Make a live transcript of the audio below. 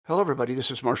Hello, everybody. This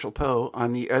is Marshall Poe.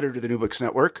 I'm the editor of the New Books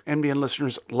Network. NBN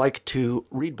listeners like to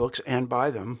read books and buy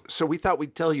them. So we thought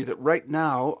we'd tell you that right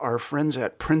now, our friends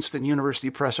at Princeton University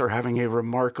Press are having a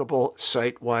remarkable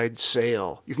site-wide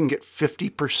sale. You can get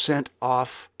 50%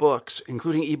 off books,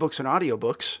 including ebooks and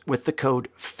audiobooks, with the code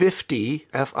 50,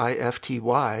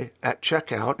 F-I-F-T-Y, at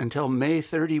checkout until May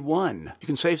 31. You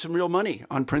can save some real money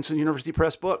on Princeton University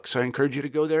Press books. I encourage you to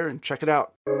go there and check it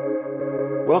out.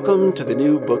 Welcome to the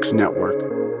New Books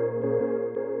Network.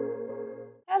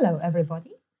 Hello,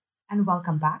 everybody, and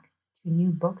welcome back to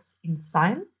New Books in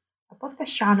Science, a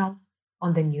podcast channel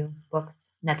on the New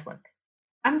Books Network.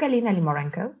 I'm Galina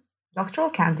Limorenko, doctoral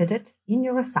candidate in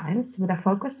neuroscience with a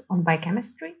focus on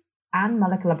biochemistry and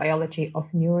molecular biology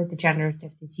of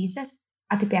neurodegenerative diseases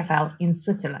at EPFL in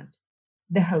Switzerland,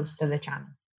 the host of the channel.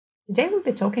 Today we'll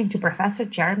be talking to Professor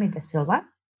Jeremy De Silva,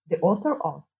 the author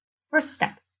of First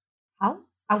Steps: How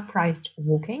Upright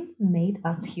Walking Made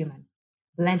Us Human,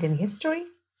 blending history,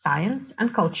 science,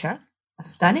 and culture,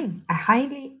 a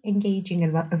highly engaging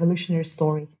evolutionary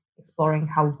story exploring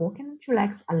how walking on two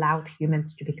legs allowed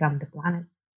humans to become the planet's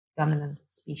dominant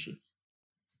species.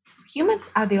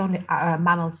 Humans are the only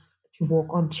mammals to walk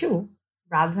on two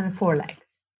rather than four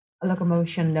legs, a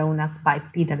locomotion known as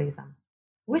bipedalism.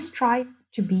 We strive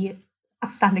to be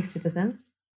upstanding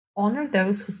citizens, honor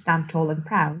those who stand tall and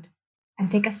proud,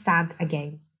 and take a stand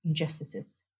against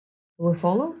injustices. We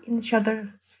follow in each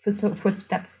other's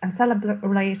footsteps and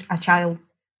celebrate a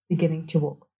child's beginning to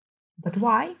walk. But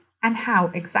why and how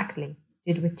exactly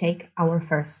did we take our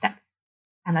first steps?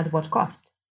 And at what cost?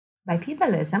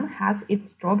 Bipedalism has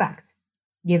its drawbacks.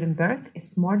 Giving birth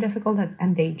is more difficult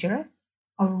and dangerous.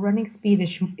 Our running speed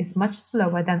is much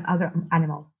slower than other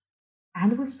animals.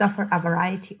 And we suffer a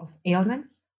variety of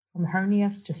ailments, from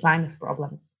hernias to sinus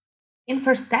problems. In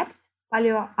First Steps,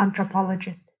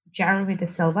 paleoanthropologist Jeremy De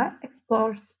Silva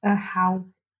explores how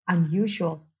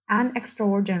unusual and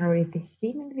extraordinary this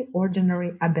seemingly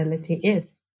ordinary ability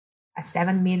is. A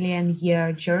 7 million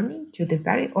year journey to the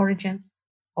very origins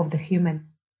of the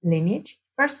human lineage,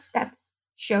 First Steps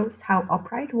shows how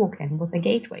upright walking was a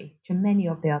gateway to many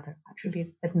of the other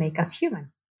attributes that make us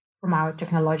human, from our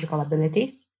technological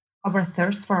abilities, our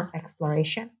thirst for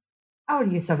exploration, our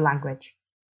use of language.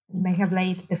 It may have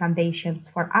laid the foundations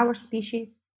for our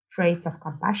species, traits of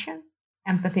compassion,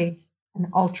 empathy, and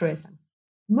altruism.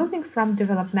 Moving from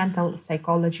developmental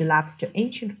psychology labs to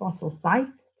ancient fossil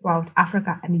sites throughout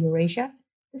Africa and Eurasia,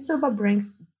 De Silva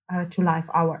brings to life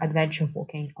our adventure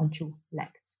walking on two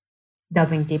legs.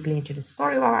 Delving deeply into the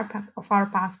story of our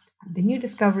past and the new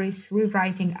discoveries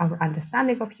rewriting our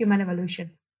understanding of human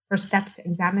evolution, First Steps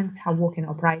examines how walking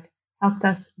upright helped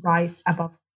us rise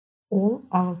above all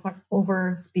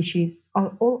other species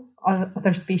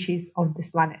on this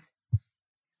planet.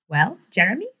 Well,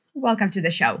 Jeremy, welcome to the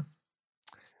show.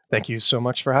 Thank you so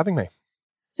much for having me.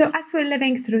 So as we're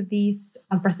living through these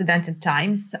unprecedented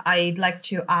times, I'd like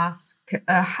to ask,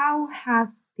 how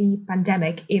has the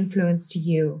pandemic influenced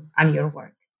you and your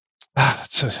work?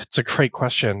 It's a great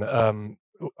question.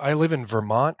 I live in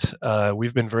Vermont.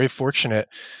 We've been very fortunate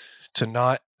to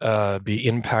not be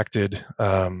impacted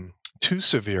too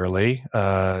severely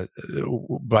by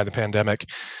the pandemic.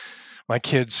 My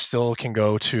kids still can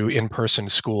go to in-person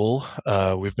school.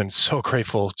 We've been so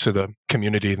grateful to the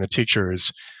community and the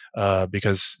teachers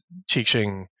because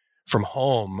teaching from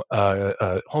home,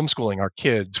 homeschooling our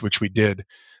kids, which we did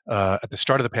at the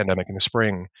start of the pandemic in the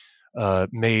spring,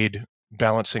 made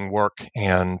balancing work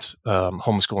and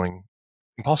homeschooling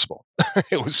impossible.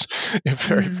 It was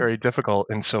very, very difficult.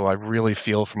 And so I really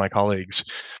feel for my colleagues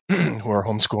who are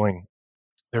homeschooling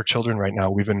their children right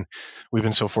now. We've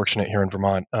been so fortunate here in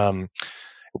Vermont.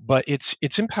 But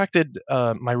it's impacted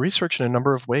my research in a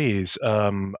number of ways.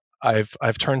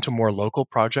 I've turned to more local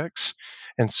projects,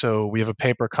 and so we have a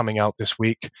paper coming out this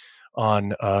week on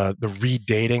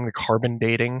the carbon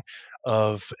dating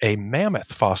of a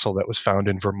mammoth fossil that was found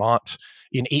in Vermont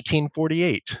in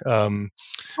 1848.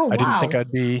 I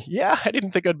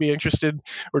didn't think I'd be interested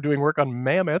or doing work on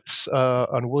mammoths,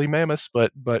 on woolly mammoths,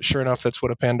 but sure enough, that's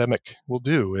what a pandemic will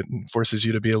do. It forces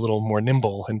you to be a little more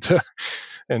nimble and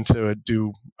to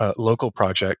do local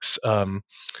projects. But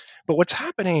what's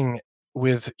happening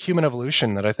with human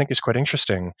evolution that I think is quite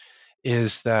interesting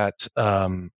is that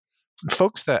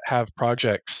folks that have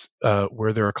projects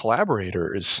where there are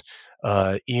collaborators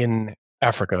in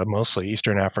Africa, mostly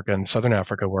Eastern Africa and Southern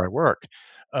Africa where I work,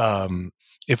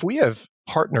 if we have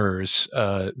partners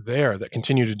there that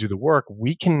continue to do the work,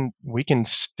 we can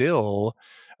still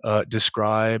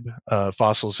describe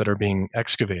fossils that are being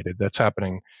excavated. That's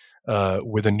happening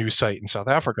with a new site in South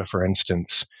Africa, for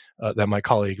instance, that my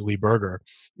colleague Lee Berger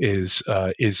is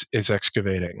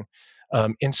excavating.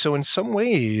 And so, in some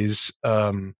ways,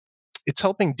 it's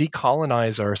helping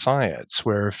decolonize our science.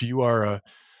 Where if you are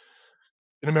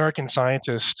an American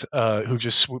scientist who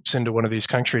just swoops into one of these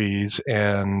countries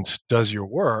and does your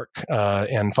work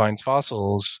and finds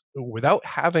fossils without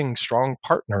having strong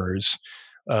partners,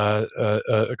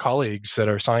 colleagues that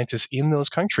are scientists in those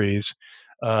countries,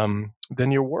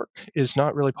 then your work is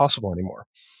not really possible anymore.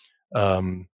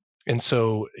 And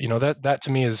so, that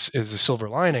to me is a silver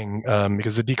lining,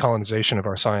 because the decolonization of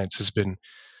our science has been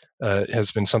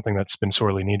something that's been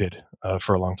sorely needed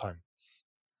for a long time.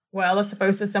 Well, I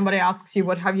suppose if somebody asks you,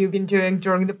 what have you been doing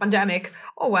during the pandemic?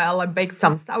 Oh, well, I baked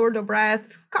some sourdough bread,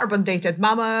 carbon-dated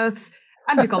mammoths,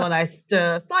 and decolonized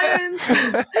science.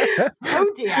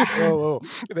 Oh, dear. Oh.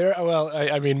 Well,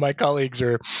 I mean, my colleagues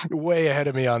are way ahead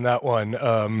of me on that one.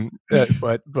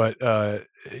 But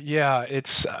yeah,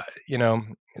 it's,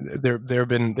 there have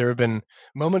been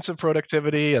moments of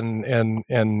productivity and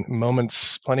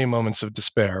plenty of moments of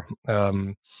despair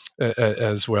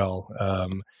as well.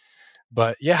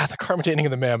 But yeah, the carbon dating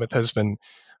of the mammoth has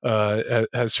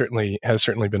certainly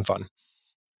been fun.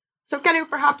 So can you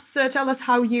perhaps tell us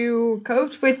how you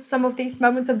coped with some of these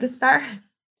moments of despair?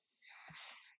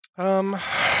 That's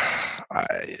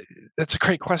a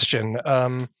great question.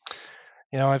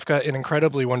 I've got an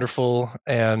incredibly wonderful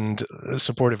and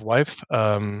supportive wife,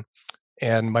 and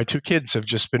my two kids have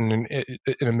just been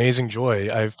an amazing joy.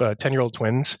 I have 10-year-old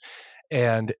twins,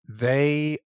 and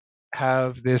they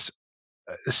have this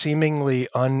seemingly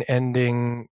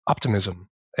unending optimism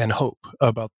and hope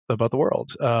about the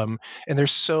world, and they're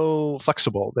so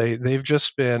flexible. They've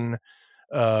just been,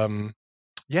 seeing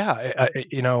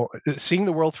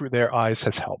the world through their eyes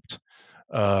has helped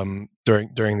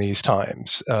during these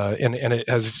times, and it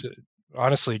has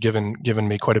honestly given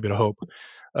me quite a bit of hope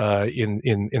in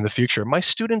the future. My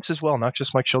students as well, not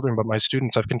just my children, but my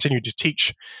students. I've continued to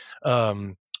teach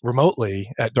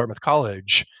remotely at Dartmouth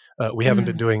College. We haven't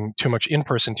been doing too much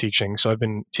in-person teaching, so I've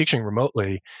been teaching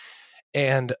remotely,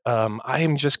 and I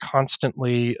am just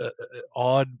constantly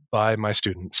awed by my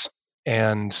students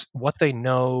and what they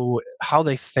know, how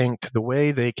they think, the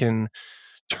way they can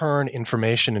turn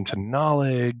information into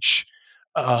knowledge,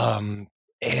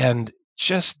 and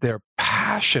just their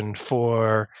passion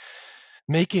for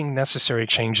making necessary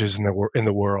changes in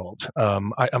the world.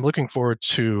 I'm looking forward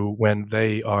to when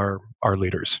they are our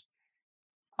leaders.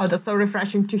 Oh, that's so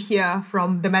refreshing to hear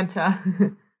from the mentor.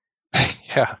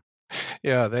 Yeah.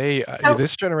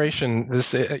 This generation,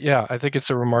 I think it's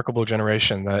a remarkable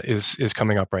generation that is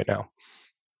coming up right now.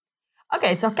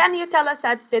 Okay, so can you tell us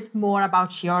a bit more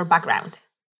about your background?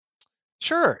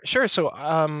 Sure. So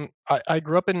I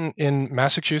grew up in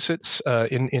Massachusetts,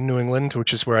 in New England,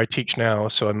 which is where I teach now.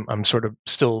 So I'm sort of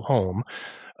still home.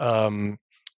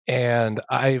 And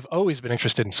I've always been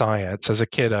interested in science. As a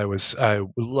kid, I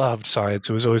loved science.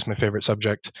 It was always my favorite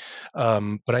subject.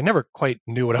 But I never quite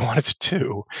knew what I wanted to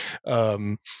do,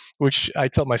 which I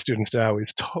tell my students now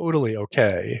is totally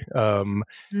okay.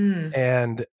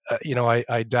 And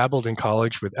I dabbled in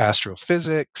college with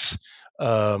astrophysics.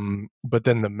 But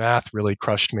then the math really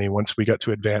crushed me once we got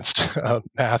to advanced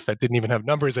math that didn't even have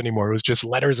numbers anymore. It was just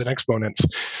letters and exponents.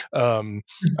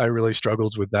 I really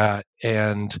struggled with that.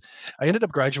 And I ended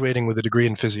up graduating with a degree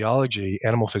in physiology,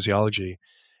 animal physiology.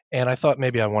 And I thought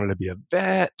maybe I wanted to be a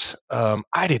vet.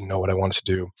 I didn't know what I wanted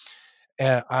to do.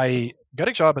 And I got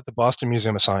a job at the Boston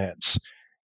Museum of Science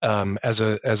as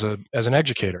an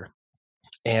educator.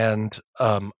 And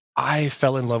I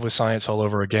fell in love with science all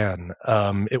over again.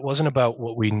 It wasn't about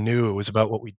what we knew; it was about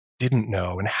what we didn't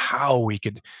know and how we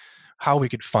could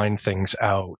find things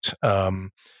out.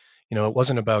 It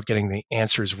wasn't about getting the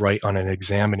answers right on an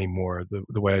exam anymore.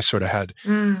 The way I sort of had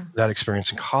that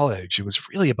experience in college, it was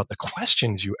really about the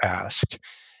questions you ask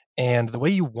and the way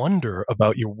you wonder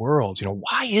about your world.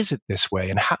 Why is it this way,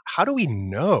 and how do we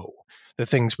know the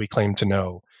things we claim to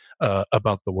know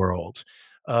about the world?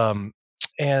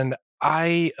 And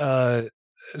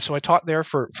so I taught there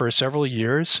for several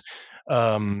years,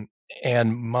 and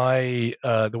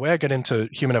the way I got into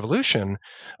human evolution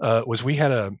was we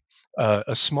had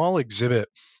a small exhibit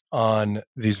on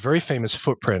these very famous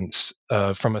footprints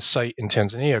from a site in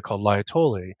Tanzania called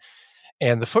Laetoli,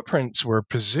 and the footprints were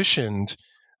positioned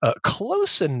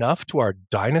close enough to our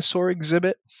dinosaur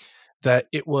exhibit that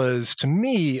it was, to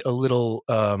me, a little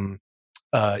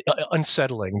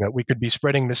unsettling that we could be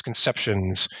spreading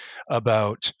misconceptions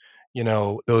about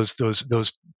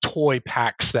those toy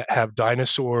packs that have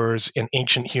dinosaurs and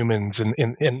ancient humans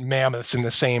and mammoths in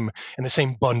the same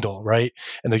bundle, right?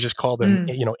 And they just call them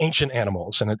ancient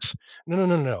animals. And it's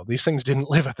no. These things didn't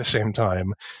live at the same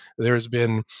time. There's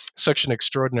been such an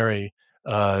extraordinary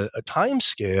a time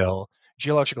scale,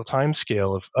 geological time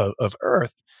scale of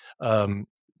Earth.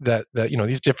 That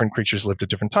these different creatures lived at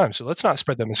different times. So let's not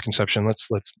spread that misconception. Let's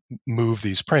move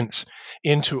these prints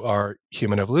into our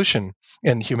human evolution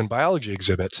and human biology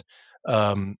exhibit.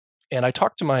 And I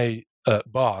talked to my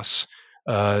boss,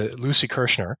 Lucy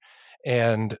Kirshner,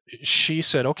 and she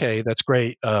said, "Okay, that's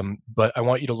great, but I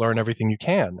want you to learn everything you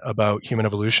can about human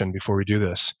evolution before we do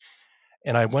this."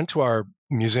 And I went to our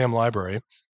museum library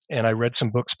and I read some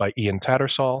books by Ian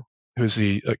Tattersall, who's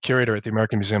the curator at the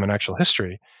American Museum of Natural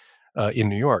History in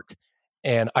New York,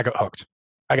 and I got hooked.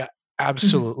 I got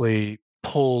absolutely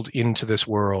pulled into this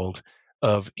world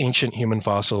of ancient human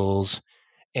fossils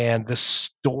and the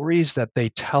stories that they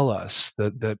tell us.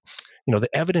 The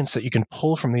evidence that you can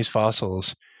pull from these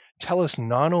fossils tell us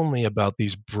not only about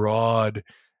these broad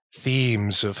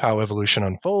themes of how evolution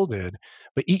unfolded,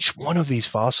 but each one of these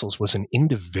fossils was an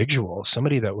individual,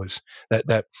 somebody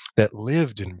that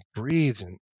lived and breathed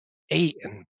and ate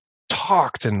and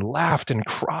talked and laughed and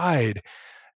cried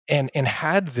and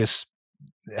had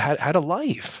a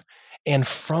life. And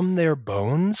from their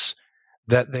bones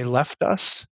that they left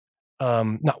us,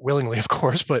 not willingly, of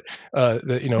course, but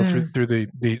through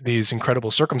these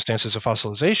incredible circumstances of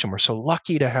fossilization, we're so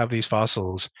lucky to have these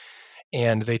fossils,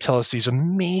 and they tell us these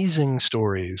amazing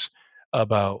stories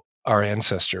about our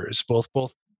ancestors, both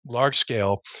large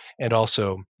scale and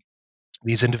also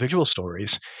these individual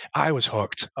stories. I was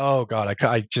hooked. Oh God,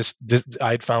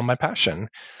 I'd found my passion,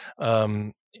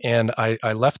 and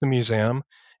I left the museum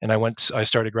and I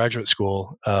started graduate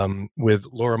school with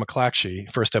Laura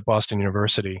McClatchy, first at Boston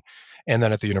University, and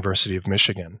then at the University of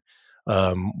Michigan,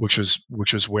 which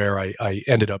was where I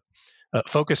ended up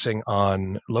focusing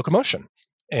on locomotion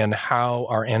and how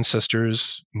our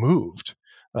ancestors moved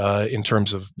in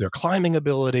terms of their climbing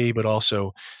ability, but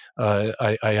also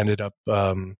I ended up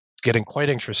getting quite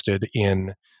interested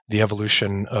in the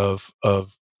evolution of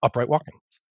upright walking,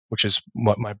 which is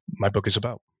what my book is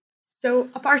about. So,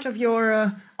 a part of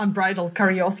your unbridled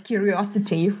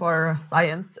curiosity for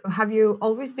science, have you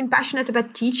always been passionate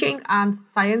about teaching and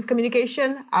science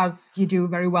communication, as you do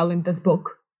very well in this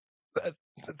book?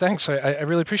 Thanks. I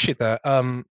really appreciate that.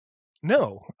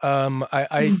 No,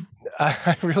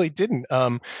 I really didn't.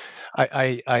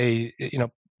 I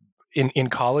in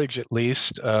college, at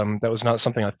least, that was not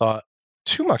something I thought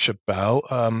too much about.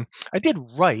 I did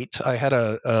write. I had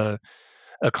a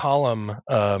column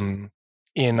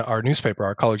in our newspaper,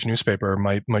 our college newspaper,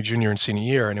 my junior and senior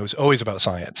year, and it was always about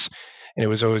science, and it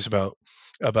was always about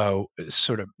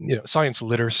sort of science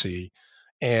literacy,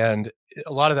 and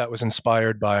a lot of that was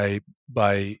inspired by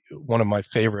one of my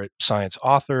favorite science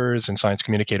authors and science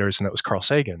communicators, and that was Carl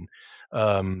Sagan,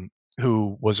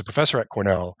 who was a professor at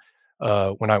Cornell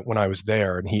when I was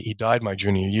there, and he died my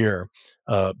junior year.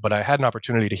 But I had an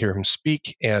opportunity to hear him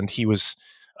speak, and he was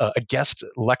a guest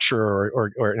lecturer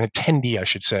or an attendee, I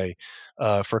should say,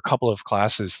 for a couple of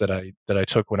classes that I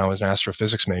took when I was an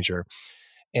astrophysics major.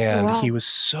 And he was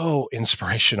so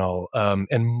inspirational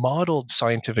and modeled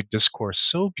scientific discourse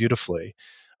so beautifully.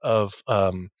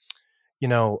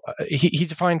 He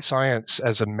defined science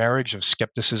as a marriage of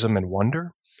skepticism and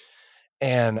wonder,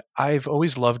 and I've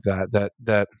always loved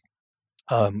that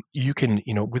you can,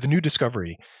 with a new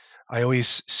discovery, I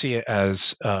always see it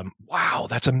as wow,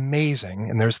 that's amazing,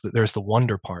 and there's the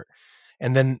wonder part,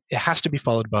 and then it has to be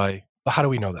followed by, but how do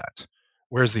we know that?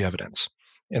 Where's the evidence?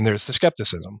 And there's the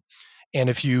skepticism. And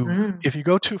if you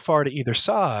go too far to either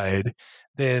side,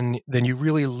 then you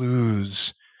really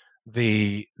lose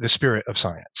the spirit of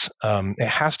science. It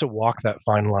has to walk that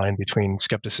fine line between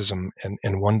skepticism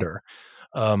and wonder.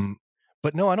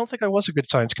 But no, I don't think I was a good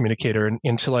science communicator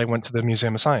until I went to the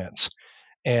Museum of Science.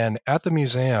 And at the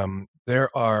museum,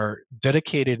 there are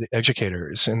dedicated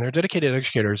educators, and there are dedicated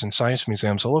educators in science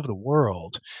museums all over the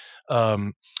world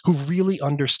who really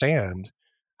understand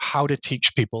how to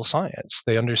teach people science.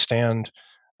 They understand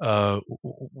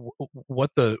what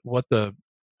the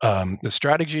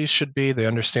strategies should be. They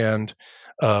understand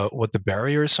what the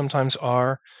barriers sometimes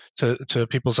are to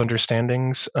people's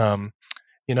understandings.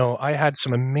 I had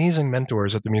some amazing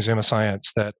mentors at the Museum of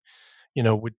Science that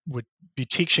would be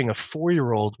teaching a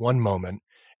 4-year-old one moment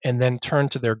and then turn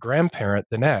to their grandparent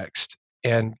the next,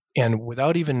 and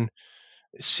without even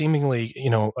seemingly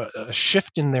a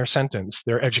shift in their sentence,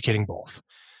 they're educating both.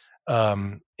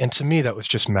 And to me, that was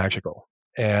just magical.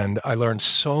 And I learned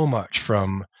so much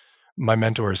from my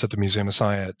mentors at the Museum of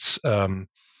Science, and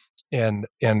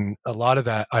a lot of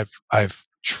that I've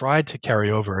tried to carry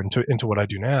over into what I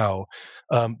do now,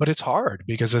 but it's hard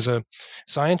because as a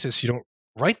scientist, you don't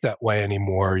write that way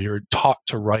anymore. You're taught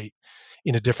to write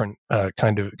in a different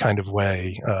kind of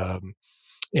way.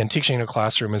 And teaching in a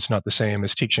classroom is not the same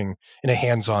as teaching in a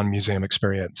hands-on museum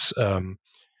experience.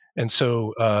 And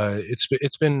so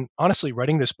it's been honestly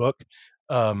writing this book.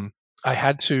 I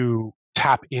had to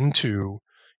tap into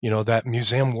that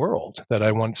museum world that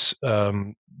I once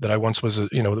was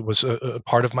that was a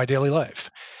part of my daily life,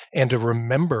 and to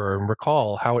remember and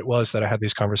recall how it was that I had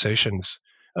these conversations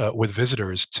with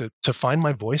visitors to find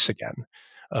my voice again,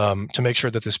 to make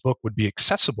sure that this book would be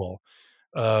accessible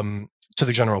to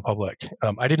the general public.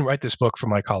 I didn't write this book for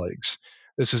my colleagues.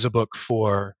 This is a book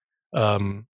for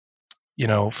for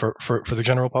the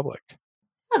general public.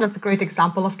 Oh, that's a great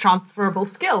example of transferable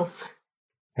skills.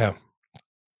 Yeah.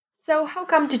 So how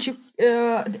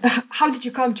did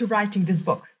you come to writing this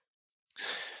book?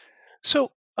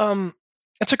 So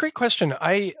it's a great question.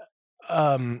 I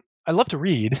love to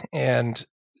read, and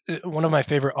one of my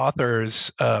favorite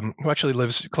authors, who actually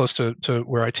lives close to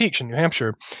where I teach in New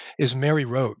Hampshire, is Mary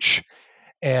Roach.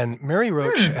 And Mary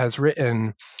Roach has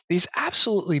written these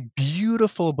absolutely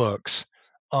beautiful books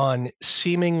on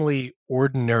seemingly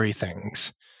ordinary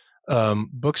things.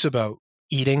 Books about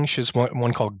eating. She has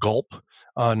one called Gulp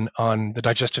on the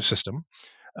digestive system.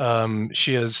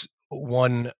 She has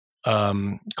one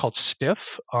called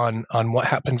Stiff on what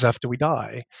happens after we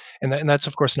die, and that's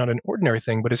of course not an ordinary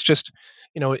thing, but it's just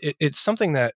it's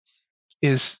something that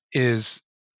is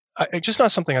just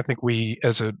not something I think we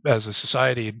as a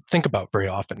society think about very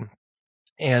often.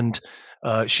 And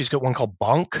she's got one called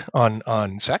Bonk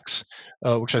on sex,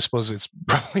 which I suppose is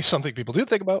probably something people do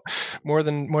think about more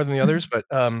than the others. But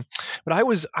I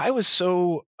was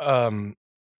so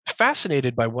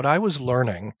fascinated by what I was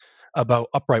learning about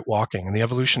upright walking and the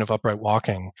evolution of upright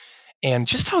walking, and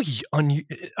just how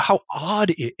odd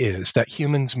it is that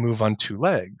humans move on two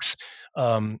legs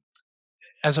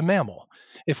as a mammal.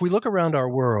 If we look around our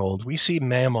world, we see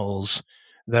mammals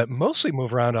that mostly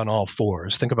move around on all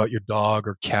fours. Think about your dog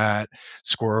or cat,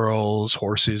 squirrels,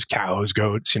 horses, cows,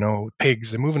 goats,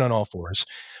 pigs. They're moving on all fours.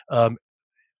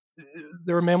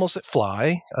 There are mammals that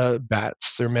fly,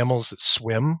 bats. There are mammals that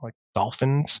swim, like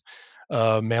dolphins.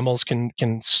 Mammals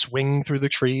can swing through the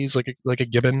trees like a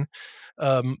gibbon.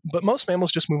 But most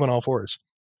mammals just move on all fours.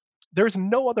 There's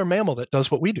no other mammal that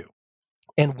does what we do.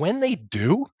 And when they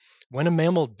do, when a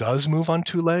mammal does move on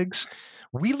two legs,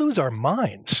 we lose our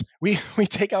minds. We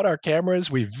take out our cameras,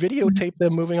 we videotape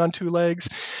them moving on two legs,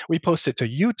 we post it to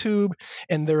YouTube,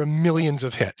 and there are millions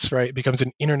of hits, right? It becomes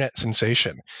an internet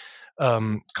sensation. A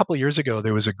couple of years ago,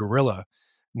 there was a gorilla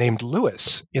named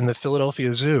Lewis in the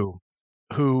Philadelphia Zoo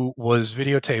who was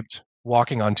videotaped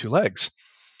walking on two legs.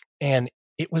 And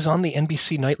it was on the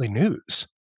NBC Nightly News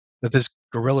that this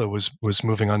gorilla was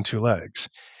moving on two legs.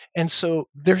 And so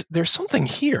there's something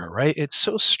here, right? It's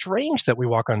so strange that we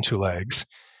walk on two legs,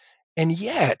 and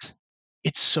yet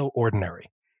it's so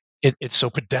ordinary. It's so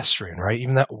pedestrian, right?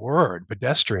 Even that word,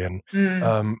 pedestrian,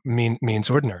 means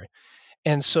ordinary.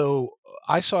 And so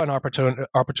I saw an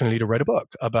opportunity to write a book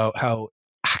about how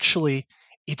actually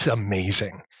it's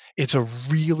amazing. It's a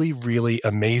really, really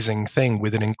amazing thing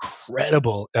with an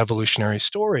incredible evolutionary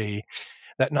story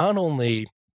that not only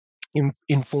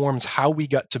informs how we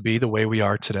got to be the way we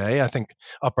are today. I think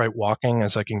upright walking,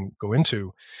 as I can go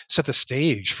into, set the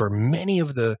stage for many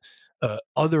of the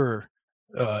other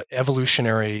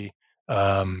evolutionary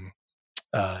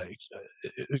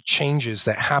changes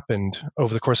that happened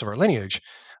over the course of our lineage,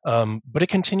 but it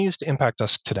continues to impact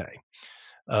us today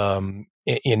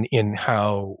in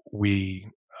how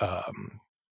we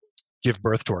give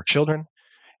birth to our children,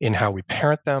 in how we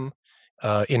parent them,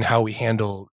 in how we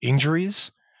handle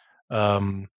injuries.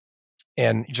 And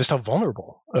just how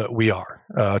vulnerable we are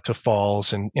to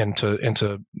falls and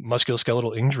to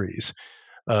musculoskeletal injuries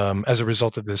as a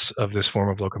result of this form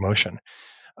of locomotion.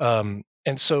 And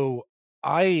so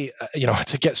I,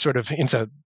 to get sort of into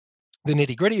the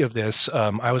nitty gritty of this,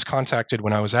 I was contacted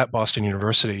when I was at Boston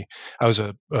University. I was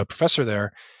a professor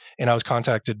there, and I was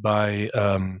contacted by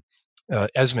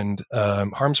Esmond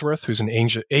Harmsworth, who's an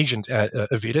agent at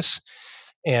Avidus.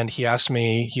 And he asked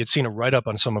me, he had seen a write-up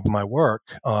on some of my work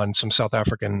on some South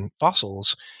African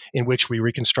fossils in which we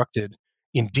reconstructed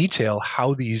in detail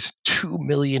how these 2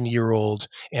 million-year-old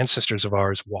ancestors of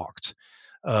ours walked,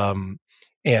 and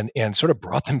sort of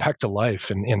brought them back to life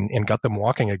and got them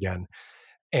walking again.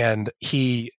 And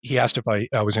he asked if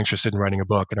I was interested in writing a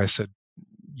book, and I said,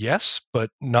 yes,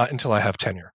 but not until I have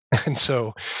tenure. And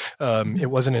so it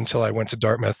wasn't until I went to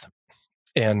Dartmouth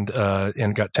and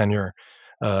got tenure,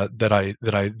 that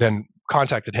I then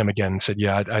contacted him again and said,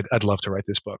 yeah, I'd love to write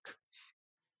this book.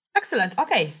 Excellent.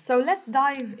 Okay, so let's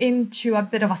dive into a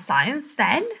bit of a science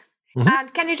then. Mm-hmm.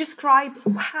 And can you describe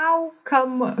how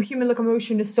come human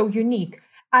locomotion is so unique?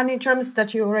 And in terms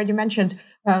that you already mentioned,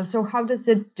 so how does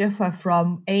it differ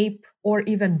from ape or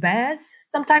even bears?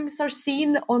 Sometimes are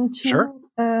seen on two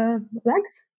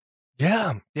legs.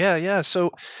 Yeah.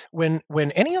 So when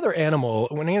any other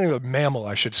mammal,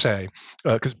 I should say,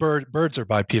 because birds are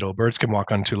bipedal, birds can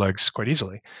walk on two legs quite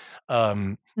easily,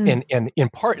 and in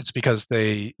part it's because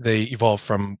they evolved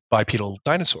from bipedal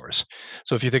dinosaurs.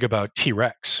 So if you think about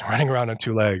T-Rex running around on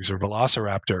two legs or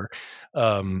Velociraptor,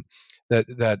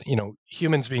 that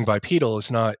humans being bipedal is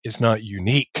not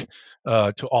unique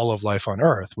to all of life on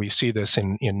Earth. We see this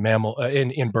in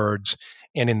birds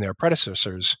and in their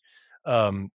predecessors.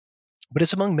 But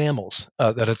it's among mammals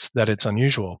that it's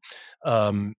unusual.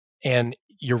 And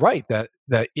you're right that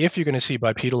if you're going to see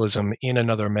bipedalism in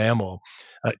another mammal,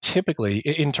 typically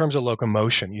in terms of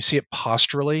locomotion, you see it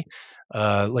posturally,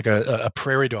 like a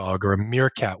prairie dog or a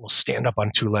meerkat will stand up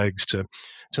on two legs to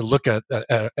look at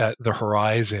the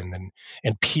horizon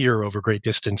and peer over great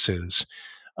distances.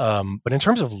 But in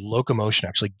terms of locomotion,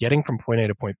 actually getting from point A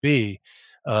to point B,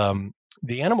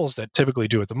 the animals that typically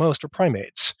do it the most are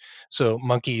primates. So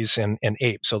monkeys and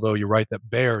apes, although you're right that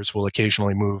bears will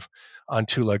occasionally move on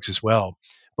two legs as well.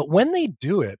 But when they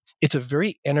do it, it's a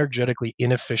very energetically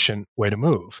inefficient way to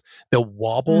move. They'll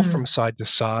wobble from side to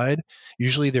side.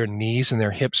 Usually their knees and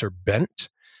their hips are bent.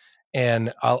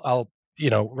 And I'll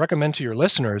recommend to your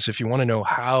listeners, if you want to know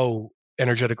how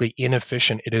energetically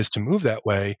inefficient it is to move that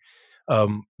way,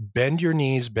 bend your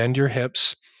knees, bend your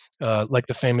hips, like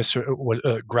the famous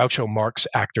Groucho Marx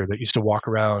actor that used to walk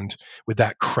around with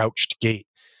that crouched gait.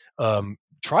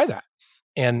 Try that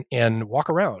and walk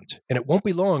around, and it won't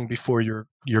be long before your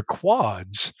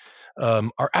quads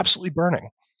are absolutely burning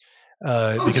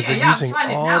because they're using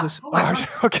all this.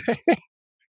 Okay.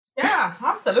 Yeah,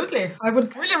 absolutely. I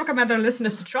would really recommend our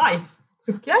listeners to try.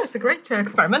 So, yeah, it's a great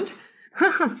experiment.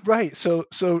 Right. So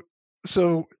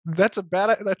that's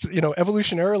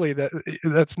evolutionarily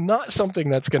that's not something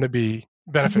that's going to be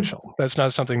beneficial. That's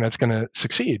not something that's going to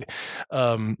succeed.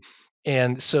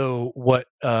 And so what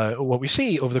we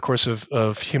see over the course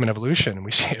of human evolution, and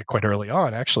we see it quite early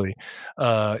on actually,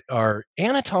 are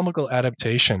anatomical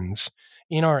adaptations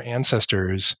in our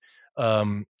ancestors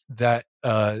that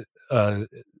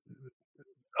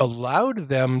allowed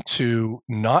them to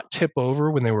not tip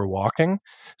over when they were walking.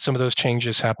 Some of those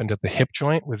changes happened at the hip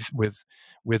joint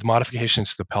with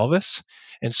modifications to the pelvis.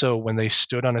 And so when they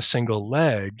stood on a single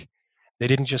leg, they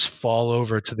didn't just fall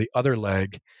over to the other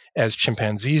leg as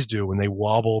chimpanzees do when they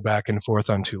wobble back and forth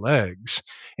on two legs.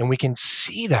 And we can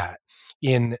see that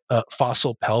in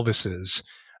fossil pelvises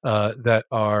that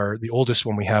are, the oldest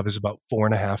one we have is about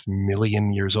 4.5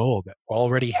 million years old, that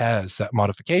already has that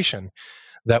modification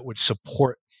that would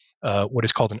support what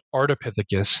is called an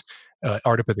Ardipithecus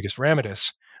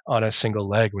ramidus on a single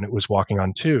leg when it was walking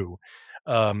on two.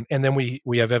 And then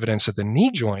we have evidence that the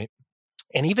knee joint,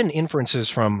 and even inferences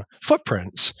from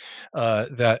footprints,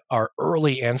 that our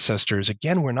early ancestors,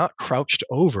 again, were not crouched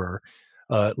over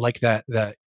like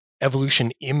that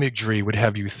evolution imagery would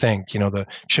have you think. The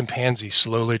chimpanzee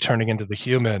slowly turning into the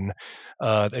human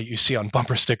that you see on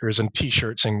bumper stickers and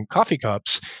T-shirts and coffee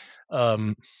cups.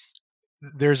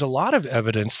 There's a lot of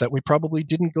evidence that we probably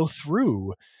didn't go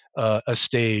through a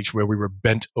stage where we were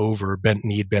bent over, bent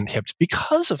kneed, bent hipped,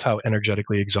 because of how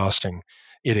energetically exhausting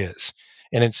it is.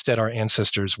 And instead, our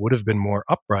ancestors would have been more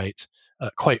upright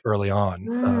quite early on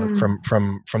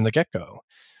from the get-go.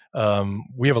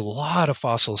 We have a lot of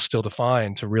fossils still to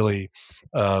find to really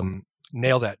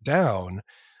nail that down.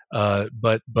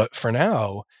 But for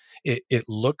now, it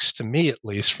looks to me, at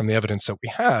least from the evidence that we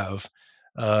have,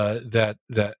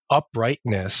 that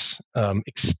uprightness,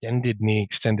 extended knee,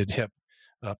 extended hip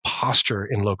posture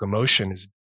in locomotion is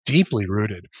deeply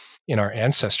rooted in our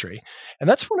ancestry. And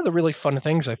that's one of the really fun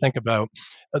things I think about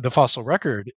the fossil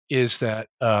record, is that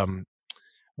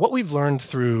what we've learned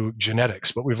through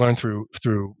genetics, what we've learned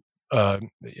through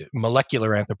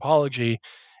molecular anthropology,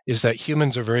 is that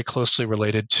humans are very closely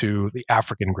related to the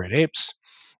African great apes.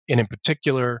 And in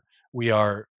particular, we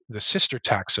are the sister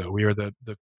taxa. We are the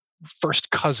first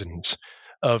cousins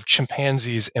of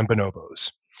chimpanzees and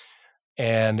bonobos.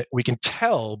 And we can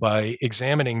tell by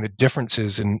examining the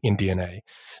differences in DNA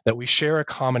that we share a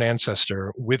common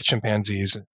ancestor with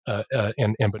chimpanzees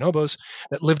and bonobos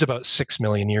that lived about 6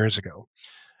 million years ago.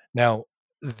 Now,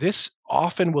 this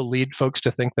often will lead folks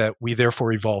to think that we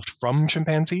therefore evolved from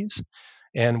chimpanzees,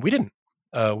 and we didn't.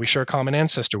 We share a common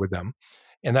ancestor with them.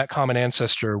 And that common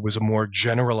ancestor was a more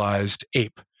generalized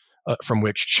ape from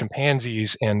which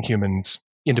chimpanzees and humans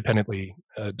independently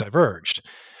diverged.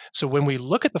 So when we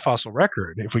look at the fossil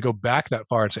record, if we go back that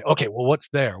far and say, okay, well, what's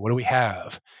there? What do we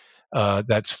have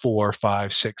that's 4,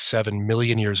 5, 6, 7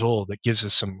 million years old that gives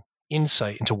us some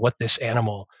insight into what this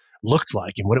animal looked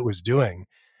like and what it was doing?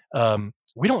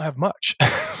 We don't have much.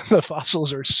 The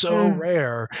fossils are so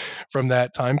rare from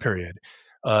that time period.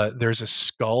 There's a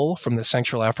skull from the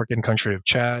Central African country of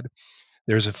Chad.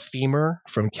 There's a femur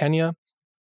from Kenya,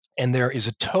 and there is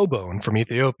a toe bone from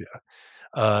Ethiopia.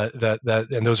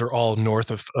 And those are all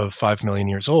north of 5 million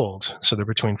years old. So they're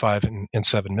between 5 and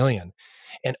 7 million.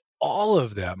 And all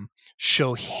of them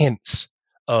show hints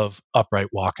of upright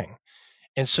walking.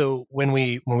 And so when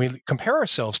we compare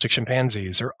ourselves to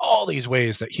chimpanzees, there are all these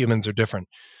ways that humans are different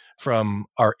from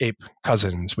our ape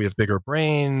cousins. We have bigger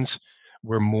brains.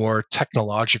 We're more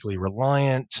technologically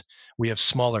reliant. We have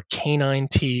smaller canine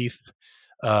teeth.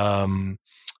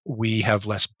 We have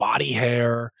less body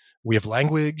hair. We have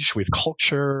language. We have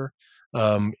culture.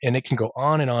 And it can go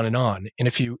on and on and on. And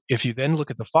if you then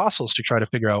look at the fossils to try to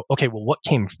figure out, okay, well, what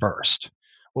came first?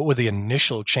 What were the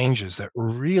initial changes that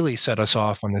really set us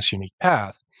off on this unique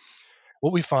path?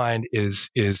 What we find is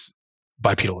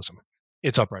bipedalism.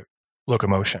 It's upright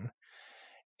locomotion.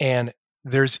 And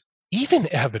there's even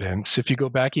evidence, if you go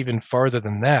back even farther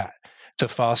than that, to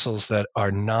fossils that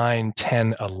are 9,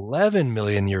 10, 11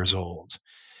 million years old.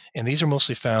 And these are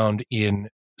mostly found in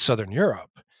Southern Europe.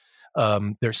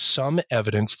 There's some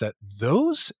evidence that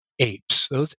those apes,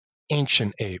 those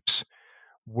ancient apes,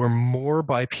 were more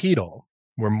bipedal,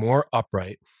 were more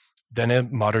upright than a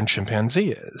modern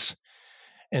chimpanzee is.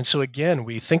 And so again,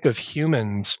 we think of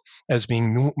humans as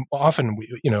being often,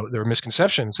 there are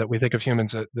misconceptions that we think of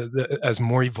humans as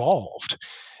more evolved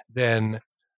than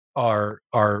our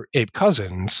ape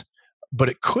cousins, but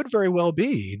it could very well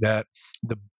be that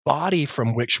the body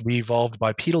from which we evolved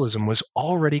bipedalism was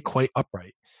already quite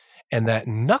upright, and that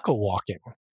knuckle walking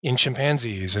in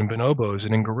chimpanzees and bonobos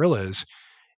and in gorillas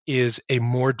is a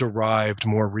more derived,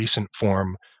 more recent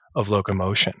form of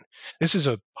locomotion. This is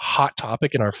a hot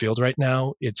topic in our field right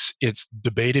now. It's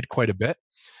debated quite a bit.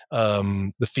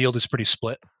 The field is pretty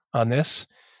split on this,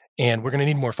 and we're going to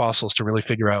need more fossils to really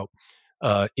figure out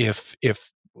if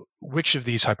which of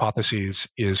these hypotheses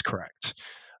is correct.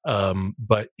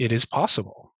 But it is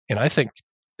possible, and I think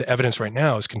the evidence right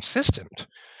now is consistent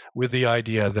with the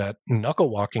idea that knuckle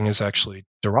walking is actually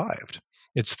derived.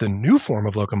 It's the new form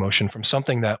of locomotion from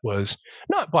something that was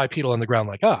not bipedal on the ground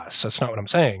like us. That's not what I'm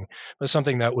saying, but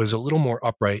something that was a little more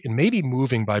upright and maybe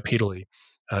moving bipedally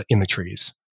in the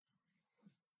trees.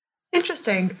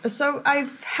 Interesting. So I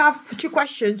have two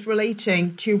questions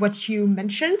relating to what you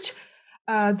mentioned,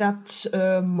 that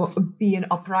being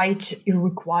upright, it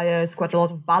requires quite a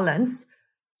lot of balance.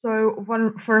 So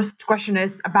one first question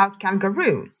is about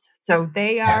kangaroos. So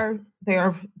they are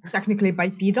technically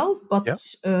bipedal, but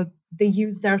they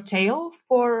use their tail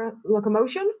for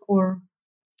locomotion, or?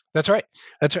 That's right.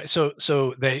 So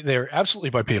they're absolutely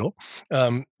bipedal,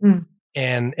 but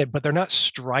they're not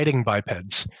striding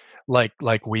bipeds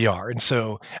like we are. And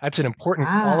so that's an important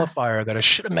qualifier that I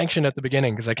should have mentioned at the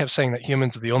beginning, because I kept saying that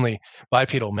humans are the only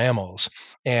bipedal mammals.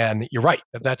 And you're right,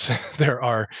 there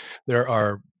are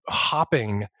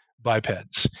hopping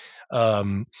bipeds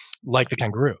like the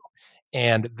kangaroo,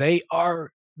 and they are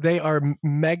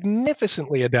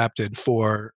magnificently adapted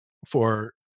for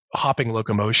hopping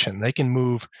locomotion. They can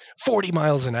move 40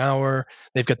 miles an hour.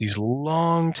 They've got these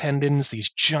long tendons, these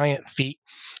giant feet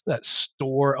that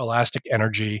store elastic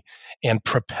energy and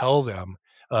propel them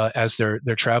as they're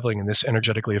traveling in this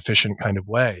energetically efficient kind of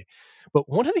way. But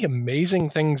one of the amazing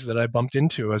things that I bumped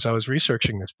into as I was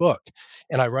researching this book,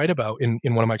 and I write about in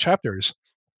one of my chapters,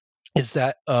 is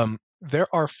that there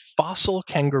are fossil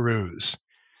kangaroos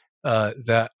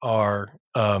that are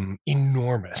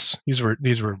enormous. These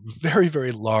were very,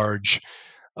 very large,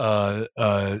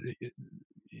 7-8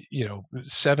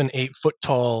 foot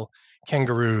tall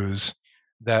kangaroos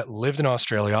that lived in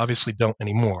Australia. Obviously, don't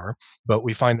anymore, but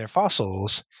we find their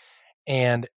fossils,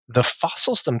 and the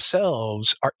fossils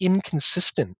themselves are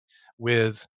inconsistent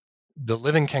with the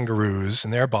living kangaroos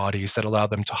and their bodies that allow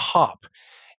them to hop.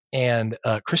 And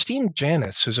Christine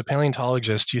Janis, who's a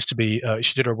paleontologist, she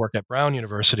did her work at Brown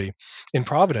University in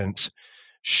Providence.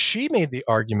 She made the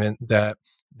argument that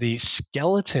the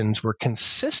skeletons were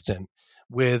consistent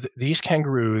with these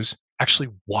kangaroos actually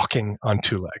walking on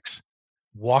two legs,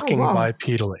 walking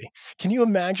bipedally. Can you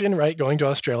imagine, right, going to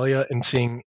Australia and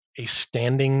seeing a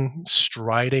standing,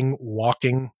 striding,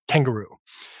 walking kangaroo?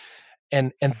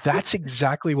 And that's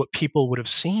exactly what people would have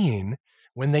seen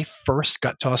when they first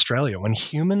got to Australia. When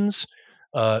humans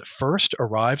first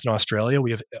arrived in Australia.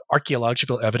 We have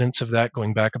archaeological evidence of that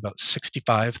going back about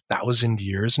 65,000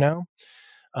 years now.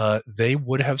 They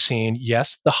would have seen,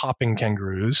 yes, the hopping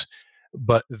kangaroos,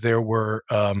 but there were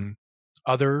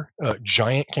other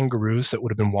giant kangaroos that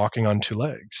would have been walking on two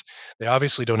legs. They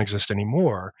obviously don't exist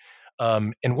anymore.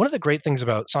 And one of the great things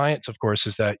about science, of course,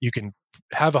 is that you can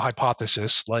have a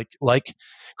hypothesis, like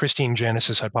Christine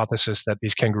Janis's hypothesis that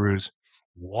these kangaroos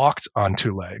walked on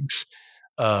two legs,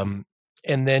 and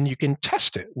then you can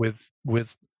test it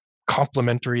with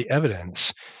complementary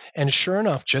evidence. And sure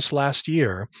enough, just last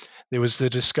year, there was the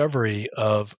discovery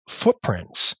of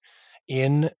footprints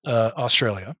in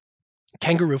Australia,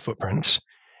 kangaroo footprints,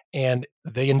 and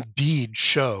they indeed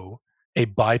show a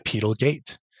bipedal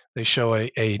gait. They show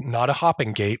a not a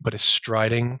hopping gait, but a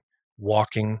striding,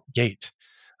 walking gait.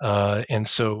 And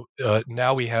so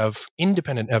now we have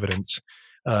independent evidence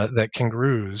that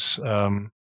kangaroos,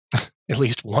 at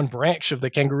least one branch of the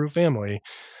kangaroo family,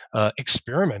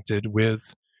 experimented with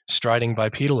striding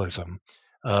bipedalism,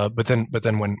 but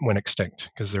then went extinct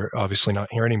because they're obviously not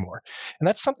here anymore. And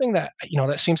that's something that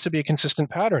that seems to be a consistent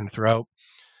pattern throughout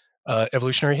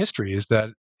evolutionary history. Is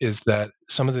that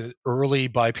some of the early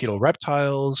bipedal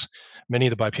reptiles, many of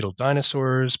the bipedal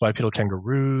dinosaurs, bipedal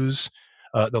kangaroos,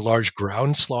 the large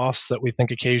ground sloths that we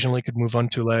think occasionally could move on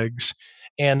two legs,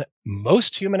 and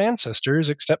most human ancestors,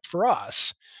 except for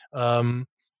us,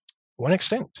 went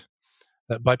extinct.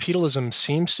 That bipedalism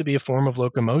seems to be a form of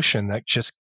locomotion that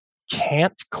just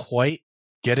can't quite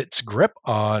get its grip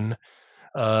on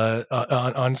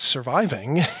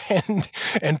surviving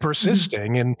and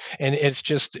persisting, and it's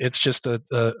just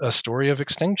a story of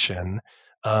extinction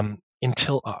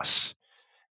until us.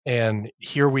 And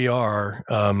here we are,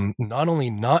 not only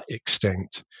not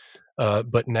extinct,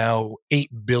 but now 8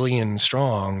 billion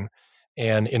strong,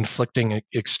 and inflicting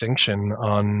extinction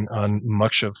on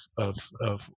much of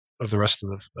the rest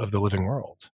of the living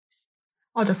world.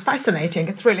 Oh, that's fascinating.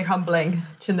 It's really humbling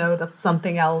to know that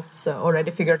something else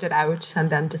already figured it out and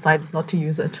then decided not to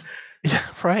use it. Yeah,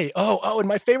 right. Oh, and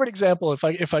my favorite example,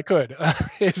 if I could,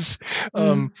 is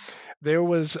there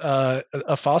was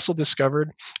a fossil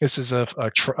discovered. This is a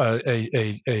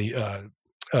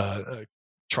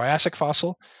Triassic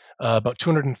fossil, about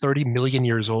 230 million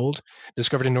years old,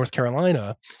 discovered in North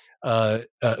Carolina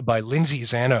by Lindsay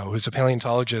Zano, who's a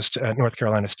paleontologist at North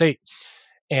Carolina State.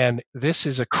 And this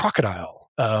is a crocodile,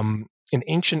 an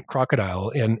ancient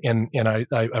crocodile. And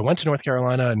I went to North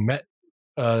Carolina and met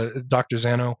Dr.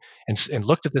 Zano and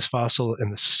looked at this fossil,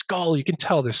 and the skull, you can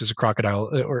tell this is a crocodile,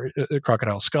 or a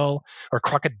crocodile skull, or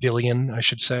crocodilian, I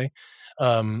should say.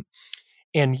 And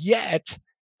yet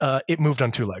it moved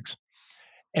on two legs.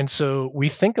 And so we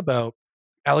think about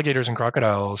alligators and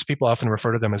crocodiles. People often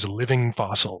refer to them as living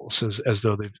fossils, as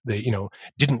though they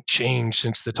didn't change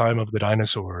since the time of the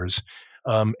dinosaurs.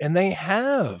 And they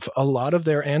have. A lot of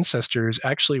their ancestors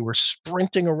actually were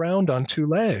sprinting around on two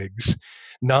legs,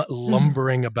 not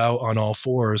lumbering about on all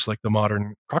fours like the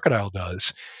modern crocodile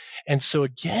does. And so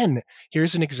again,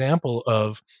 here's an example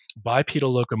of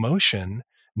bipedal locomotion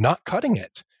not cutting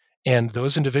it, and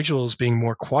those individuals being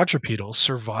more quadrupedal,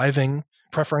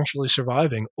 preferentially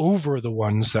surviving over the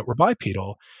ones that were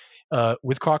bipedal.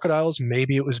 With crocodiles,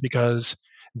 maybe it was because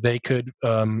they could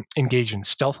engage in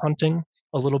stealth hunting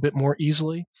a little bit more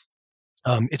easily.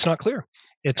 It's not clear.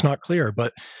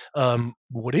 But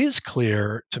what is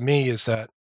clear to me is that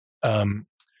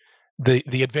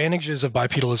the advantages of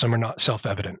bipedalism are not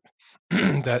self-evident.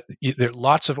 That there are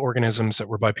lots of organisms that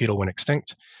were bipedal when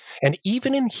extinct, and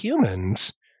even in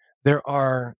humans, there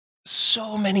are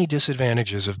so many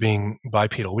disadvantages of being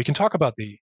bipedal. We can talk about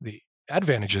the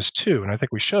advantages too, and I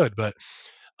think we should, but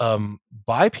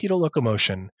bipedal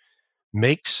locomotion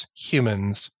makes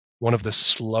humans one of the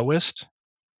slowest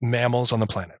mammals on the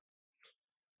planet.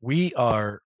 We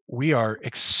are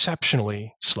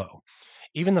exceptionally slow.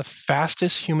 Even the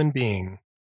fastest human being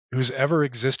who's ever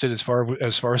existed, as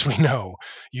far as we know,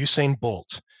 Usain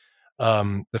Bolt,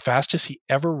 the fastest he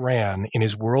ever ran in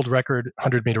his world record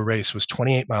 100-meter race was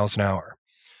 28 miles an hour.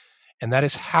 And that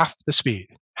is half the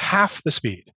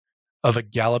speed of a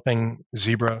galloping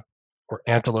zebra or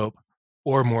antelope,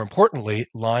 or more importantly,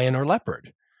 lion or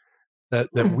leopard. That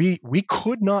we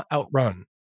could not outrun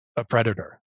a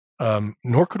predator,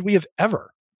 nor could we have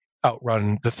ever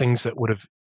outrun the things that would have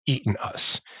eaten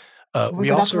us. We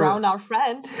could outrun our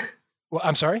friend. Well,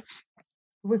 I'm sorry?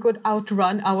 We could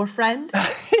outrun our friend.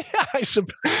 Yeah, I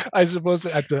suppose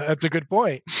that's a good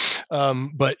point.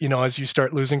 But as you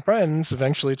start losing friends,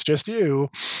 eventually it's just you.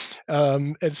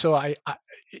 And so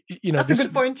that's a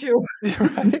good point too.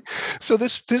 Right? So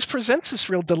this presents this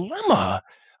real dilemma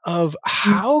of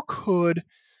how could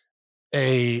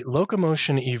a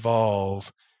locomotion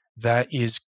evolve that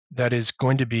is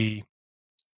going to be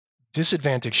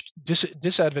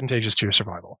disadvantageous to your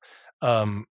survival,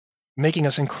 making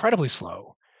us incredibly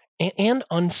slow and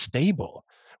unstable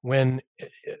when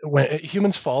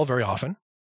humans fall very often.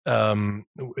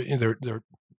 There are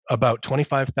about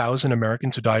 25,000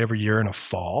 Americans who die every year in a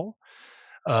fall.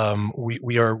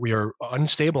 We are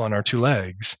unstable on our two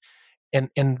legs, and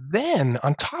then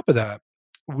on top of that,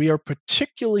 we are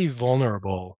particularly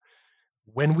vulnerable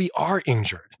when we are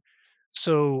injured.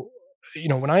 So,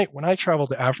 when I travel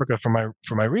to Africa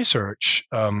for my research,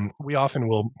 we often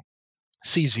will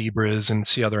see zebras and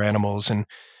see other animals, and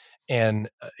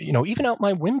even out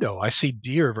my window, I see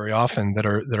deer very often that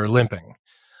are limping,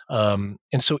 and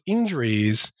so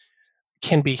injuries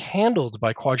can be handled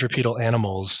by quadrupedal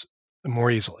animals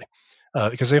more easily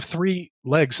because they have three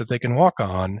legs that they can walk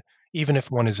on. Even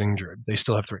if one is injured, they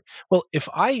still have three. Well, if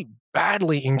I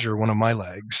badly injure one of my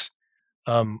legs,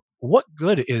 what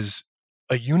good is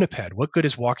a uniped? What good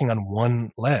is walking on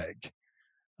one leg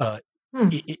uh, Hmm.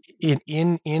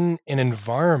 in an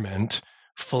environment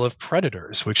full of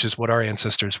predators, which is what our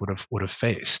ancestors would have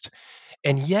faced?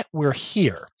 And yet we're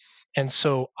here. And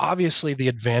so obviously the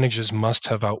advantages must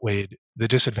have outweighed the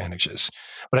disadvantages.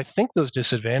 But I think those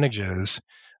disadvantages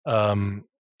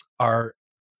are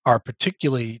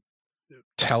particularly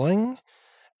telling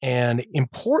and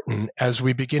important as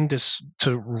we begin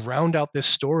to round out this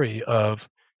story of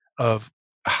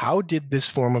how did this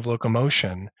form of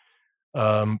locomotion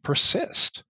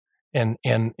persist, and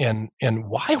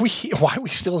why are we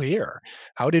still here?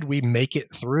 How did we make it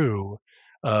through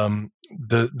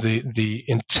the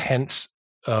intense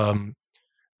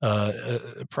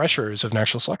pressures of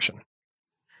natural selection?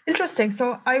 Interesting.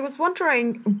 So I was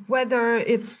wondering whether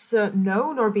it's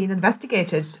known or being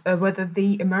investigated whether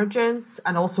the emergence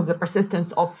and also the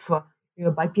persistence of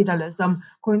bipedalism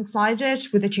coincided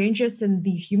with the changes in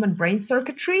the human brain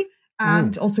circuitry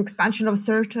and also expansion of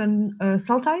certain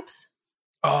cell types.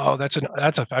 Oh, that's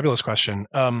a fabulous question.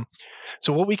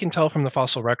 So what we can tell from the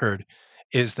fossil record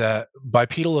is that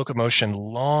bipedal locomotion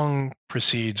long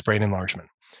precedes brain enlargement.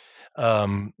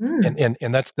 And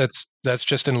that's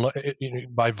just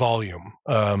by volume.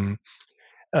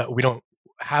 We don't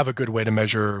have a good way to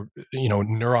measure,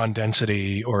 neuron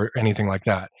density or anything like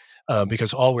that,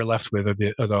 because all we're left with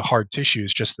are the hard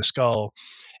tissues, just the skull.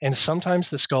 And sometimes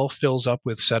the skull fills up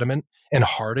with sediment and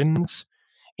hardens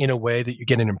in a way that you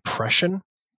get an impression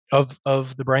of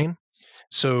the brain.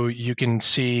 So you can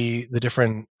see the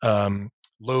different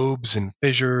lobes and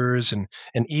fissures, and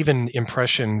even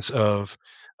impressions of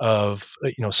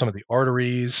some of the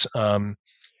arteries,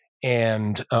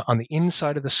 and on the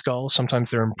inside of the skull,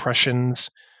 sometimes there are impressions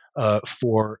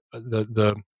for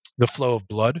the flow of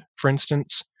blood, for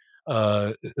instance,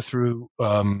 through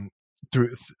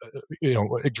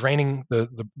draining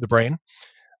the brain.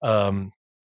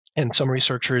 And some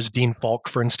researchers, Dean Falk,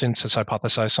 for instance, has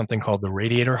hypothesized something called the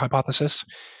radiator hypothesis,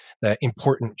 that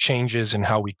important changes in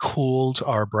how we cooled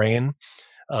our brain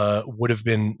would have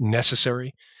been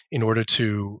necessary in order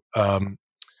to in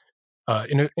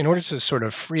order to sort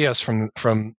of free us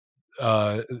from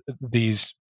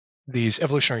these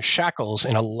evolutionary shackles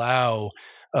and allow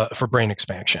for brain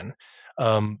expansion.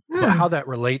 But how that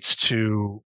relates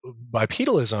to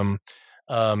bipedalism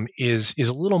is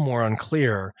a little more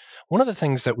unclear. One of the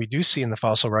things that we do see in the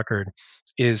fossil record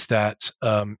is that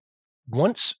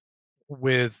once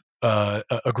with a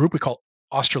group we call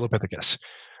Australopithecus,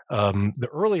 the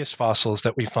earliest fossils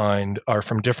that we find are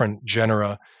from different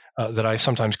genera that I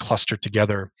sometimes cluster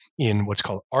together in what's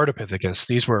called Ardipithecus.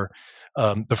 These were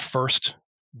the first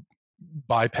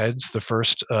bipeds, the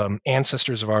first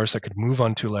ancestors of ours that could move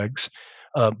on two legs,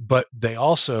 but they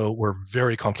also were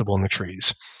very comfortable in the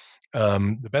trees.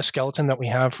 The best skeleton that we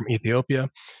have from Ethiopia,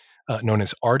 known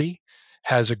as Ardi,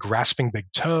 has a grasping big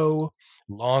toe,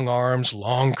 long arms,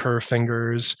 long curved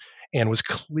fingers, and was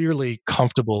clearly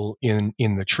comfortable in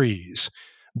the trees.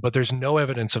 But there's no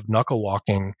evidence of knuckle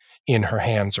walking in her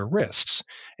hands or wrists.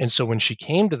 And so when she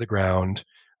came to the ground,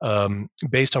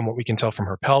 based on what we can tell from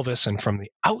her pelvis and from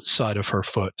the outside of her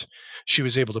foot, she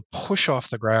was able to push off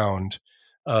the ground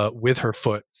with her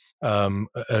foot,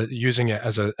 using it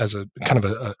as a kind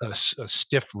of a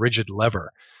stiff, rigid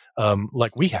lever,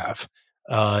 like we have,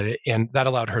 and that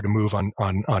allowed her to move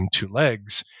on two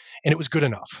legs, and it was good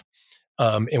enough.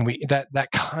 And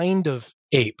that kind of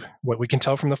ape, what we can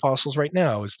tell from the fossils right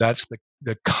now is that's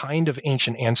the kind of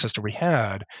ancient ancestor we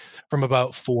had from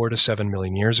about 4 to 7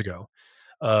 million years ago.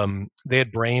 They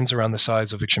had brains around the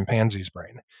size of a chimpanzee's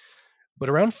brain. But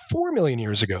around 4 million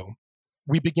years ago,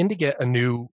 we begin to get a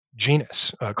new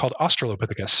genus called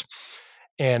Australopithecus.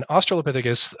 And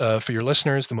Australopithecus, for your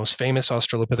listeners, the most famous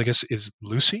Australopithecus is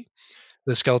Lucy,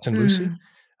 the skeleton Lucy,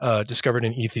 discovered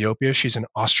in Ethiopia. She's an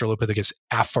Australopithecus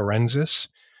afarensis.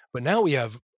 But now we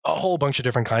have a whole bunch of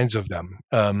different kinds of them.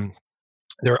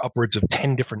 There are upwards of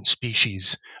 10 different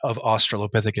species of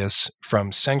Australopithecus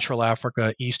from Central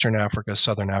Africa, Eastern Africa,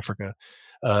 Southern Africa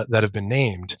that have been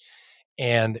named.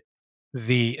 And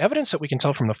the evidence that we can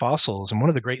tell from the fossils, and one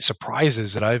of the great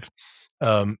surprises that I've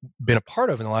been a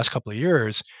part of in the last couple of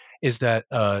years, is that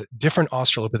different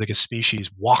Australopithecus species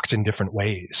walked in different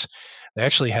ways. They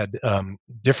actually had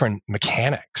different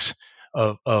mechanics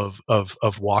of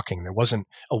walking. There wasn't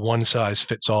a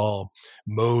one-size-fits-all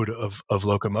mode of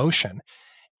locomotion.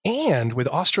 And with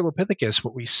Australopithecus,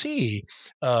 what we see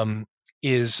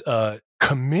is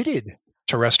committed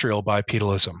terrestrial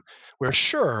bipedalism, where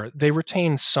sure, they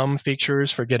retain some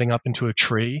features for getting up into a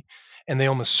tree, and they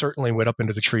almost certainly went up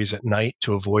into the trees at night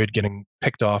to avoid getting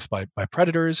picked off by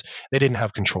predators. They didn't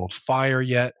have controlled fire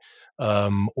yet,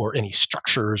 or any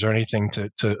structures or anything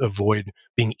to avoid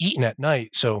being eaten at night.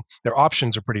 So their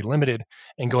options are pretty limited,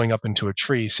 and going up into a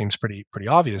tree seems pretty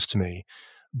obvious to me.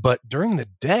 But during the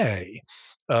day,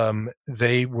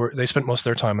 they spent most of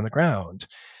their time on the ground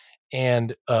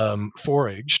and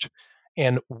foraged.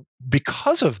 And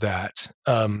because of that,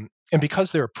 and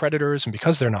because they're predators, and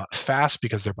because they're not fast,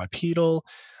 because they're bipedal,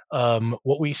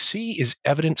 what we see is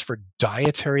evidence for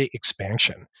dietary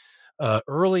expansion.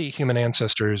 Early human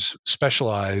ancestors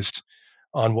specialized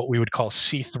on what we would call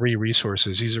C3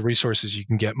 resources. These are resources you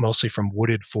can get mostly from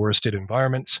wooded, forested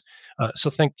environments. So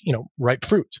think, ripe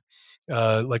fruit,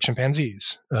 like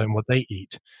chimpanzees and what they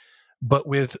eat. But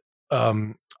with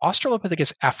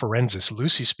Australopithecus afarensis,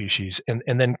 Lucy species,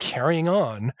 and then carrying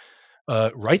on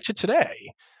right to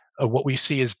today, what we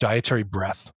see is dietary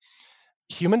breadth.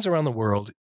 Humans around the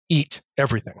world eat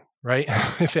everything, right?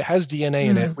 If it has DNA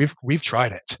in it, we've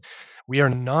tried it. We are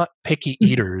not picky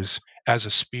eaters as a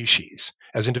species.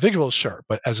 As individuals, sure,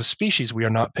 but as a species, we are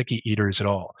not picky eaters at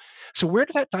all. So where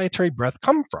did that dietary breadth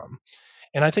come from?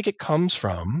 And I think it comes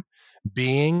from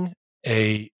being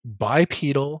a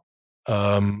bipedal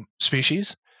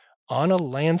species on a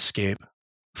landscape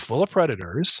full of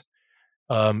predators,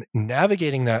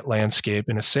 navigating that landscape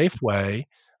in a safe way,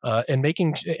 and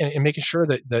making sure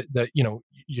that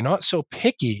you're not so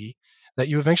picky that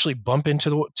you eventually bump into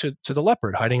the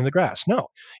leopard hiding in the grass. No,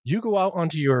 you go out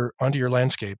onto your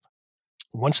landscape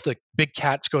once the big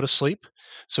cats go to sleep.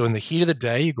 So in the heat of the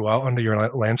day, you go out onto your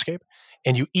landscape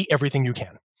and you eat everything you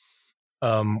can.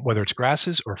 Whether it's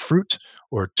grasses or fruit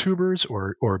or tubers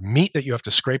or meat that you have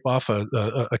to scrape off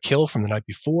a kill from the night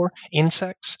before,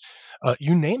 insects,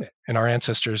 you name it. And our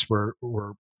ancestors were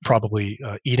probably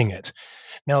eating it.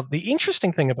 Now, the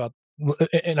interesting thing about,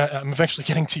 and I'm eventually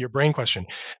getting to your brain question,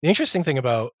 the interesting thing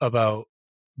about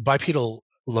bipedal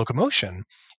locomotion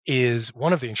is,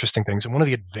 one of the interesting things and one of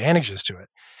the advantages to it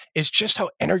is just how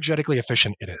energetically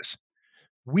efficient it is.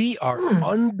 We are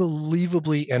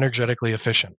unbelievably energetically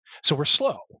efficient. So we're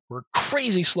slow. We're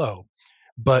crazy slow.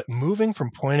 But moving from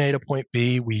point A to point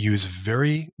B, we use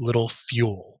very little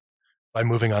fuel by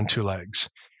moving on two legs.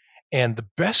 And the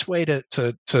best way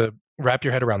to wrap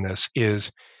your head around this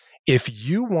is, if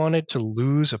you wanted to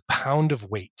lose a pound of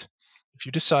weight, if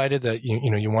you decided that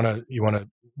you want to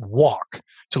walk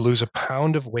to lose a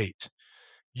pound of weight,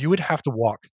 you would have to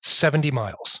walk 70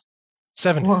 miles.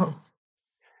 70. Whoa.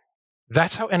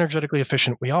 That's how energetically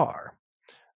efficient we are.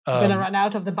 You're gonna run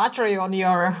out of the battery on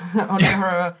your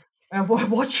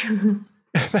watch.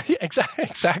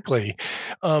 Exactly.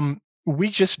 We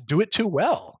just do it too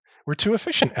well. We're too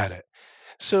efficient at it.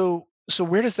 So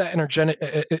where does that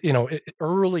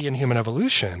early in human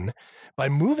evolution, by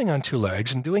moving on two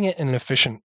legs and doing it in an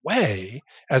efficient way,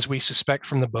 as we suspect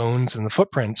from the bones and the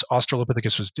footprints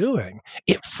Australopithecus was doing,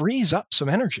 it frees up some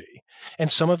energy.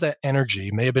 And some of that energy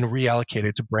may have been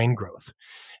reallocated to brain growth.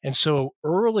 And so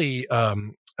early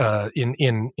in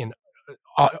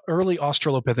early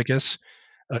Australopithecus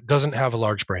doesn't have a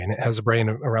large brain. It has a brain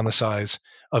around the size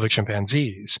of a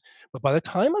chimpanzee's. But by the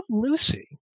time of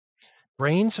Lucy,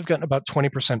 brains have gotten about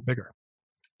 20% bigger.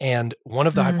 And one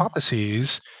of the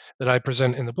hypotheses that I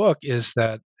present in the book is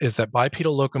that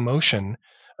bipedal locomotion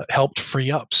helped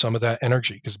free up some of that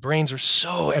energy, because brains are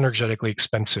so energetically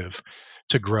expensive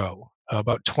to grow.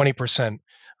 About 20%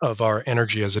 of our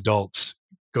energy as adults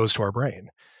goes to our brain.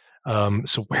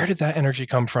 So where did that energy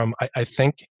come from? I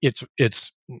think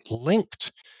it's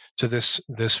linked to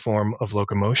this form of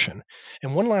locomotion.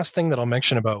 And one last thing that I'll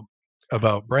mention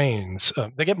about brains,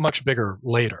 they get much bigger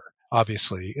later,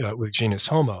 obviously, with genus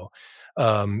Homo.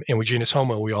 And with genus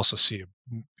Homo, we also see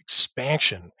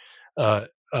expansion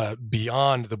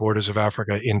beyond the borders of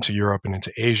Africa into Europe and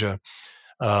into Asia,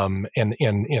 and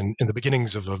in the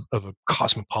beginnings of a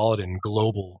cosmopolitan,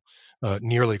 global,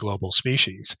 nearly global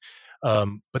species.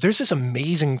 But there's this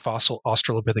amazing fossil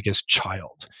Australopithecus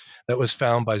child that was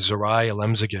found by Zerai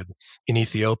Alemzigid in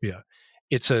Ethiopia.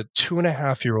 It's a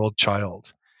 2.5-year-old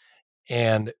child,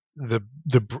 and the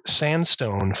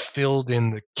sandstone filled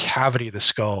in the cavity of the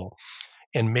skull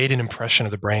and made an impression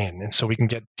of the brain. And so we can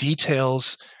get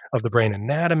details of the brain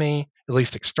anatomy, at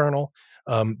least external,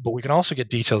 but we can also get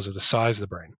details of the size of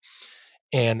the brain.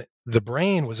 And the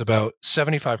brain was about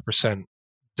 75%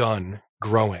 done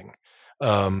growing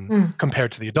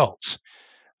compared to the adults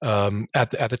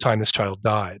at the time this child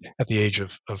died, at the age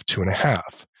of 2.5.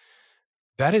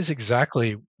 That is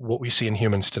exactly what we see in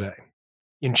humans today.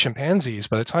 In chimpanzees,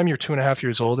 by the time you're 2.5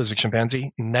 years old as a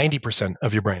chimpanzee, 90%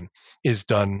 of your brain is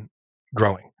done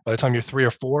growing. By the time you're 3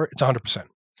 or 4, it's 100%.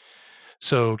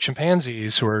 So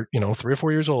chimpanzees who are 3 or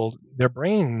 4 years old, their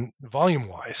brain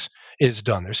volume-wise is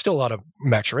done. There's still a lot of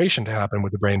maturation to happen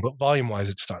with the brain, but volume-wise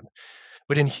it's done.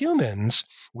 But in humans,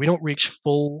 we don't reach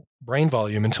full brain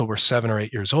volume until we're 7 or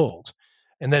 8 years old.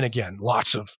 And then again,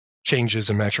 lots of changes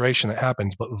and maturation that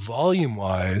happens, but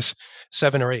volume-wise,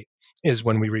 7 or 8 is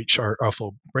when we reach our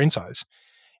full brain size.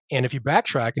 And if you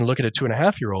backtrack and look at a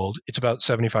 2.5-year-old, it's about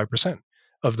 75%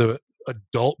 of the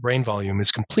adult brain volume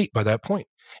is complete by that point.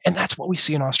 And that's what we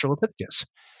see in Australopithecus.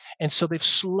 And so they've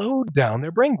slowed down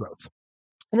their brain growth.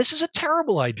 And this is a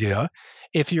terrible idea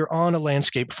if you're on a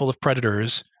landscape full of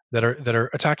predators that are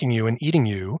attacking you and eating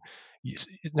you.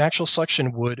 Natural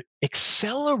selection would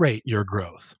accelerate your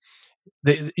growth.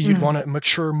 You'd want to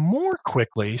mature more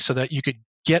quickly so that you could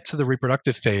get to the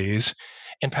reproductive phase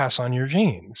and pass on your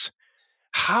genes.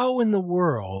 How in the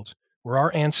world were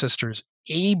our ancestors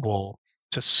able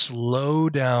to slow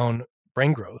down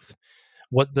brain growth?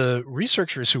 What the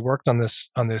researchers who worked on this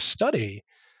study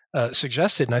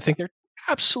suggested, and I think they're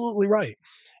absolutely right,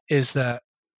 is that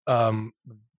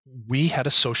we had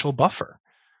a social buffer,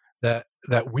 that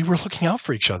we were looking out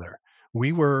for each other.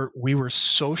 We were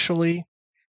socially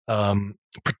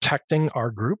protecting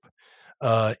our group,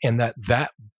 and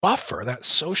that buffer, that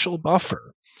social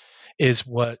buffer, is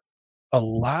what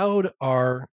allowed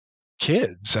our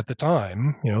kids at the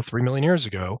time, 3 million years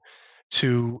ago,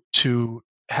 to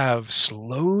have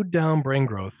slowed down brain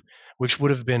growth, which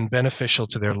would have been beneficial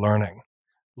to their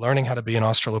learning how to be an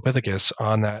Australopithecus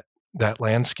on that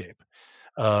landscape.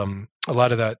 A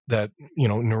lot of that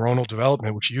neuronal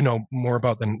development, which you know more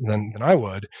about than I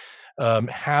would,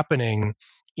 happening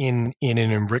in an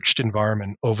enriched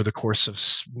environment over the course of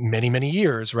many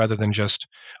years, rather than just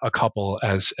a couple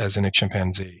as in a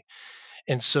chimpanzee.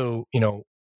 And so,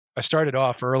 I started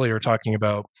off earlier talking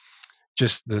about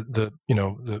just the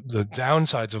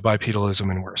downsides of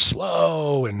bipedalism, and we're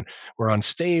slow and we're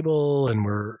unstable and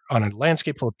we're on a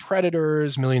landscape full of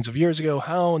predators millions of years ago.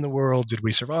 How in the world did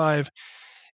we survive?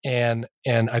 And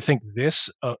I think this,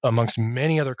 amongst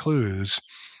many other clues,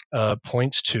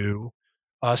 points to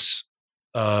us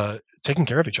taking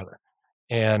care of each other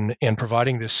and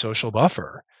providing this social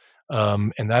buffer.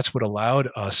 And that's what allowed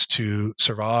us to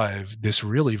survive this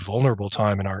really vulnerable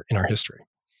time in our history.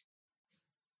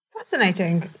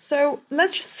 Fascinating. So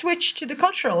let's just switch to the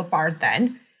cultural part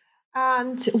then.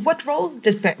 And what roles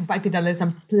did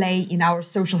bipedalism play in our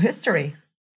social history?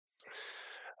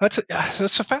 That's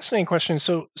a fascinating question.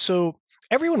 So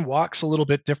everyone walks a little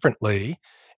bit differently,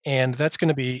 and that's going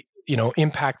to be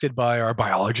impacted by our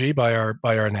biology, by our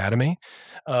anatomy,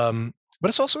 but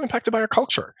it's also impacted by our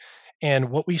culture and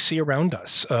what we see around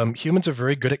us. Humans are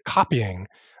very good at copying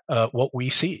what we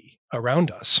see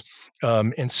around us,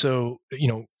 and so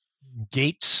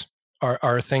gaits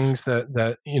are things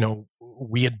that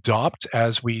we adopt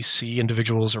as we see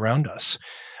individuals around us.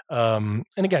 And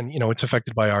again, it's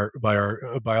affected by our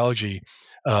biology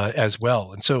as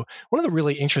well. And so one of the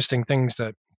really interesting things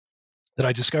that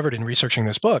I discovered in researching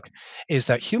this book is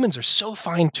that humans are so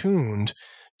fine-tuned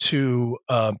to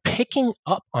picking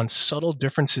up on subtle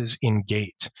differences in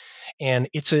gait, and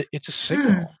it's a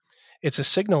signal. It's a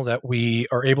signal that we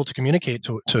are able to communicate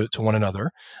to one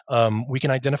another. We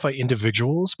can identify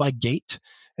individuals by gait,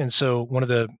 and so one of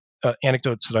the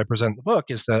anecdotes that I present in the book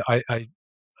is that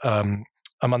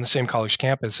I'm on the same college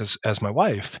campus as my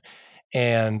wife.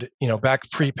 And back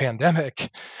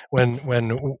pre-pandemic, when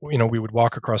we would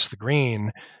walk across the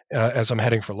green as I'm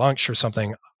heading for lunch or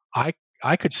something,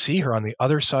 I could see her on the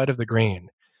other side of the green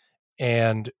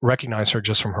and recognize her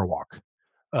just from her walk.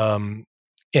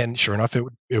 And sure enough, it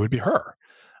would be her.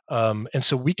 And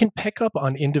so we can pick up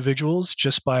on individuals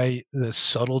just by the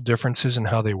subtle differences in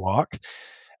how they walk.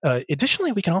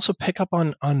 Additionally, we can also pick up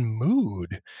on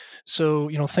mood. So,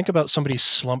 think about somebody's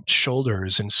slumped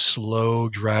shoulders and slow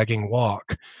dragging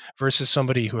walk versus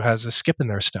somebody who has a skip in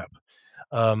their step.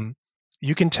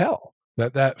 You can tell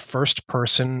that first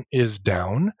person is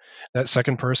down, that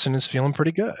second person is feeling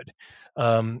pretty good.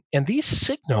 And these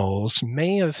signals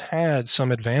may have had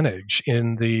some advantage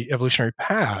in the evolutionary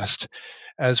past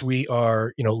as we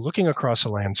are, looking across a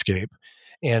landscape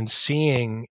and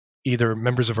seeing either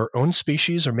members of our own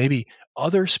species or maybe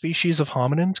other species of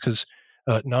hominins, because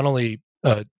not only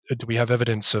do we have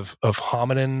evidence of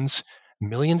hominins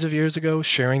millions of years ago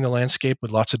sharing the landscape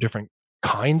with lots of different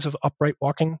kinds of upright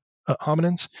walking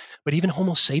hominins, but even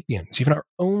Homo sapiens, even our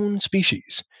own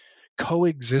species,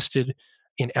 coexisted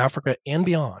in Africa and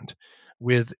beyond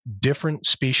with different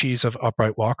species of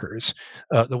upright walkers.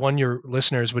 The one your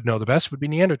listeners would know the best would be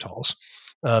Neanderthals.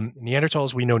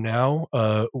 Neanderthals we know now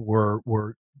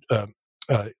were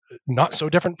not so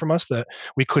different from us that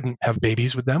we couldn't have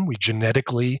babies with them. We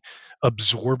genetically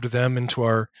absorbed them into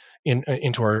our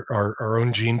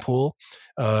own gene pool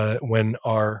when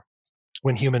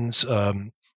humans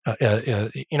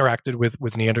interacted with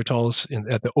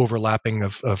Neanderthals at the overlapping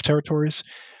of territories.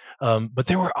 But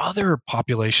there were other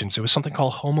populations. There was something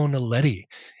called Homo naledi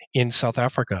in South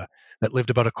Africa that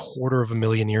lived about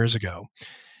 250,000 years ago.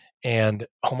 And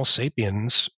Homo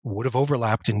sapiens would have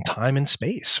overlapped in time and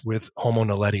space with Homo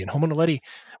naledi. And Homo naledi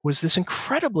was this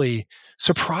incredibly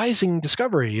surprising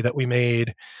discovery that we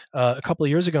made a couple of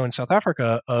years ago in South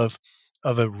Africa of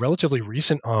a relatively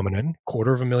recent hominin,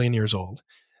 250,000 years old,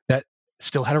 that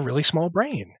still had a really small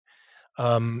brain.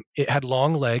 It had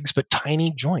long legs but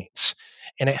tiny joints,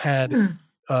 and it had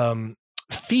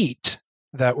feet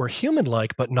that were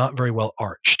human-like but not very well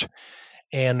arched.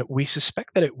 And we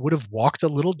suspect that it would have walked a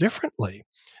little differently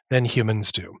than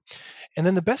humans do. And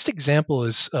then the best example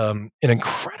is an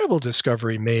incredible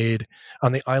discovery made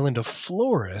on the island of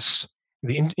Flores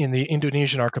in the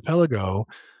Indonesian archipelago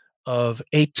of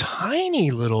a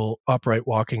tiny little upright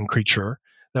walking creature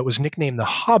that was nicknamed the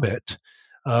Hobbit,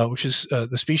 which is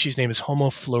the species name is Homo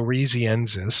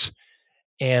floresiensis.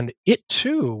 And it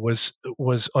too was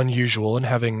unusual in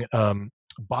having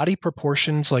body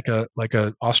proportions like a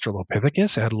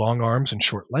Australopithecus. It had long arms and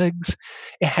short legs.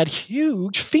 It had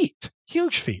huge feet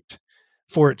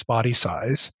for its body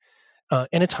size,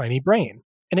 and a tiny brain.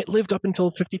 And it lived up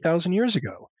until 50,000 years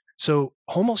ago. So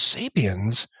Homo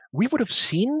sapiens, we would have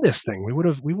seen this thing. We would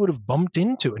have bumped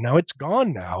into it. Now it's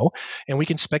gone now, and we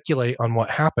can speculate on what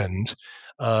happened.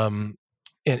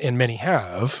 And many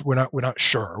have. We're not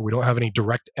sure. We don't have any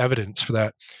direct evidence for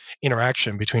that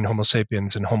interaction between Homo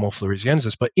sapiens and Homo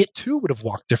floresiensis, but it too would have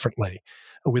walked differently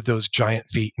with those giant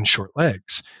feet and short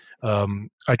legs.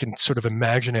 I can sort of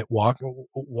imagine it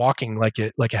walking like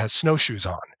it has snowshoes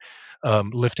on,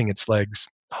 lifting its legs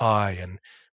high and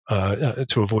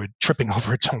to avoid tripping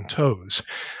over its own toes.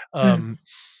 And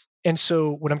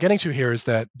so what I'm getting to here is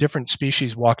that different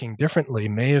species walking differently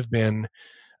may have been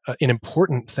an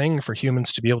important thing for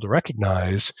humans to be able to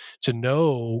recognize, to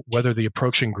know whether the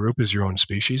approaching group is your own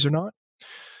species or not,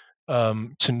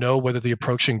 to know whether the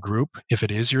approaching group, if it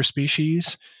is your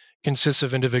species, consists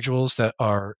of individuals that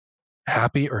are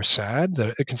happy or sad,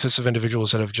 that it consists of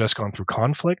individuals that have just gone through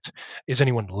conflict. Is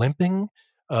anyone limping?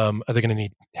 Are they going to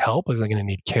need help? Are they going to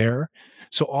need care?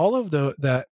 So all of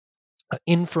that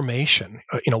information,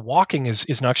 walking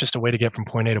is not just a way to get from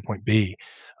point A to point B.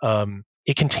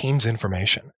 It contains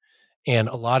information, and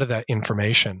a lot of that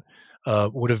information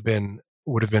would have been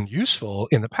useful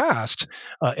in the past,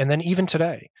 and then even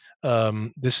today.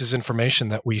 This is information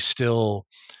that we still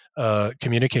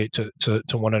communicate to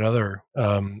one another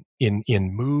in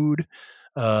mood,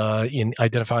 in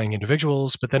identifying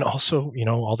individuals, but then also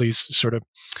all these sort of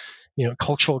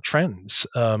cultural trends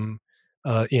in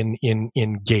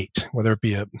gait, whether it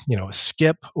be a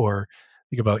skip, or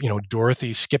think about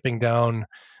Dorothy skipping down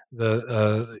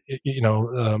the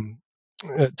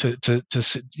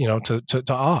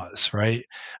to Oz, right?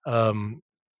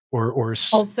 Or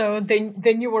also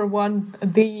the newer one,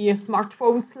 the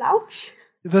smartphone slouch.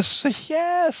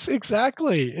 Yes,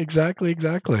 exactly.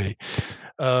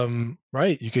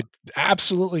 Right, you could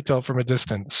absolutely tell from a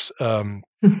distance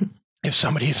if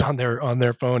somebody's on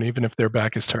their phone, even if their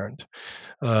back is turned.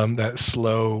 That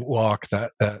slow walk,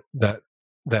 that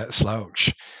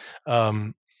slouch.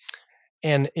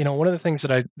 And one of the things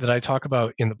that I talk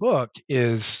about in the book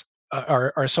is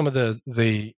are some of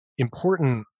the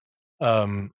important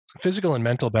physical and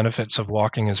mental benefits of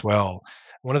walking as well.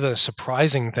 One of the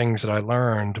surprising things that I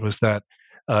learned was that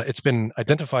it's been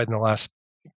identified in the last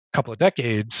couple of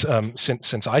decades,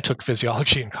 since I took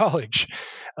physiology in college,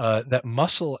 that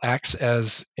muscle acts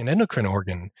as an endocrine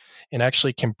organ and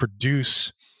actually can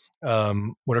produce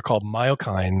what are called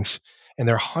myokines, and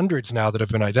there are hundreds now that have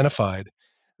been identified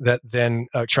that then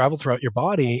travel throughout your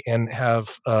body and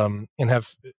have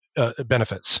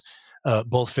benefits,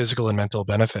 both physical and mental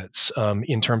benefits,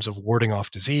 in terms of warding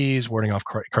off disease, warding off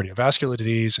cardiovascular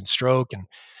disease and stroke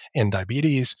and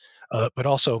diabetes, but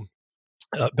also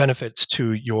benefits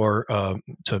to your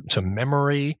to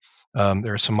memory.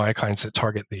 There are some myokines that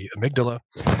target the amygdala.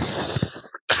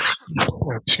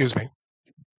 Excuse me.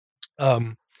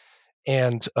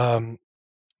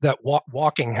 That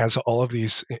walking has all of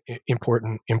these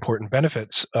important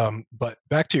benefits. But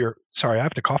back to your, sorry, I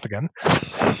have to cough again.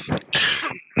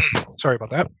 Sorry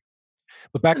about that.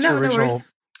 But back to your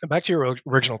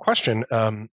original question.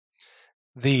 I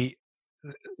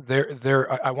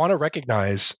want to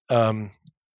recognize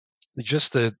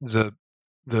just the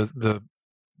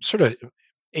sort of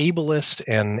ableist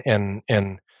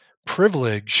and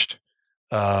privileged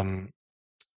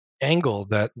angle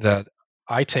that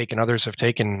I take and others have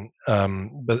taken,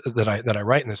 that I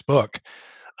write in this book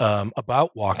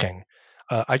about walking.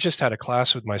 I just had a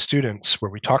class with my students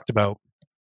where we talked about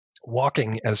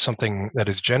walking as something that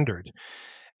is gendered,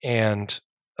 and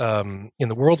in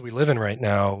the world we live in right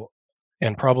now,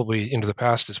 and probably into the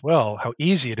past as well, how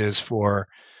easy it is for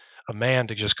a man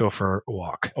to just go for a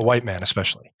walk, a white man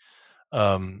especially.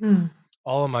 All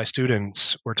of my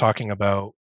students were talking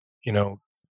about,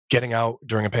 getting out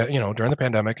during the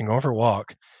pandemic and going for a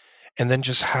walk, and then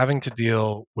just having to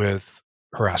deal with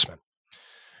harassment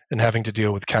and having to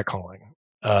deal with catcalling.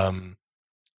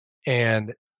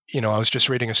 And I was just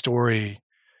reading a story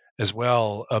as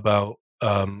well about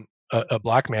a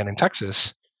black man in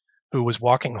Texas who was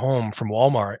walking home from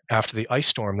Walmart after the ice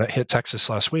storm that hit Texas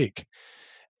last week,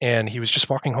 and he was just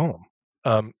walking home,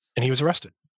 and he was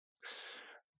arrested.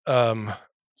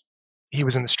 He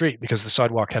was in the street because the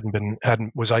sidewalk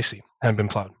was icy, hadn't been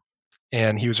plowed,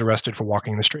 and he was arrested for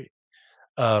walking in the street.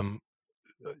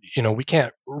 We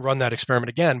can't run that experiment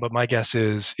again, but my guess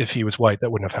is if he was white,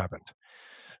 that wouldn't have happened.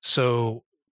 So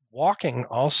walking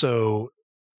also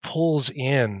pulls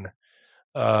in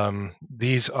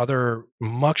these other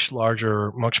much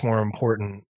larger, much more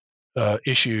important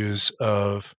issues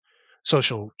of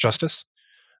social justice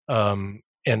and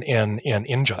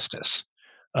injustice.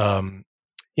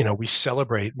 We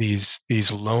celebrate these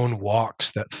lone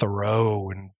walks that Thoreau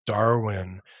and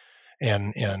Darwin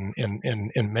and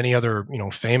many other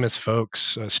famous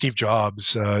folks. Steve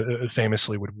Jobs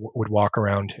famously would walk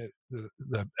around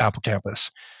the Apple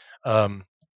campus.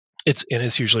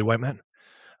 It's usually white men,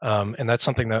 and that's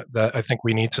something that I think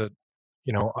we need to,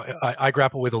 I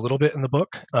grapple with a little bit in the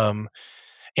book.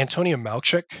 Antonia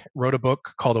Malchik wrote a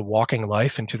book called A Walking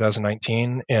Life in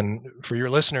 2019, and for your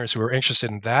listeners who are interested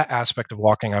in that aspect of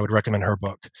walking, I would recommend her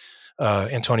book.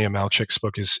 Antonia Malchik's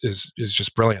book is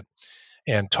just brilliant,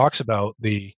 and talks about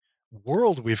the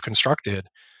world we've constructed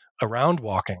around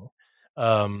walking,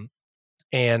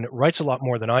 and writes a lot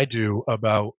more than I do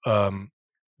about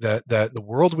that the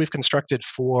world we've constructed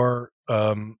for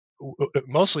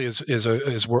mostly is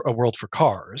a world for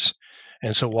cars,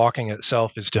 and so walking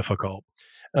itself is difficult.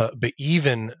 But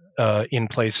even in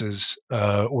places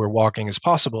where walking is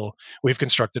possible, we've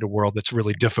constructed a world that's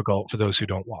really difficult for those who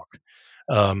don't walk.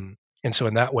 And so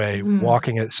in that way,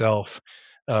 walking itself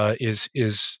takes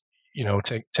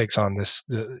on this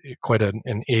quite an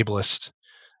ableist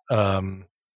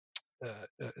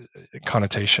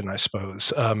connotation, I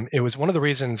suppose. It was one of the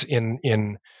reasons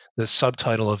in the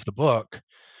subtitle of the book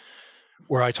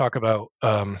where I talk about,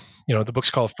 the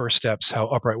book's called First Steps: How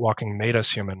Upright Walking Made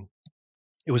Us Human.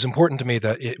 It was important to me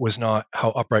that it was not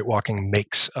how upright walking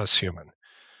makes us human.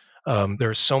 There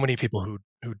are so many people who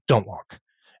don't walk,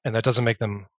 and that doesn't make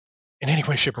them in any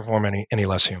way, shape, or form any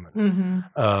less human.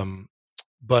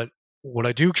 But what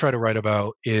I do try to write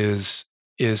about is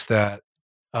that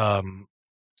one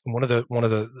of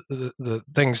the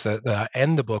things that I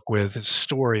end the book with is a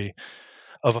story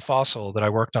of a fossil that I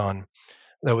worked on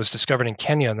that was discovered in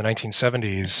Kenya in the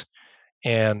 1970s,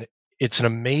 and it's an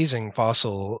amazing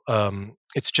fossil.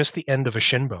 It's just the end of a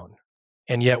shin bone,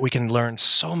 and yet we can learn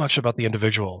so much about the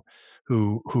individual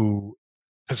who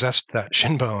possessed that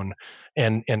shin bone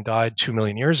and died 2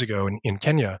 million years ago in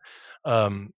Kenya.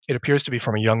 It appears to be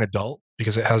from a young adult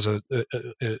because it has a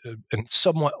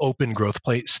somewhat open growth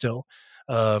plate still.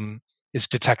 Is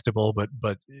detectable, but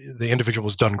the individual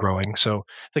is done growing. So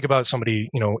think about somebody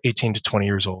 18 to 20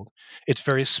 years old. It's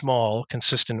very small,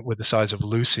 consistent with the size of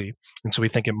Lucy, and so we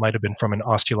think it might have been from an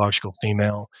osteological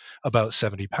female, about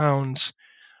 70 pounds.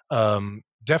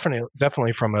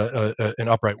 definitely from an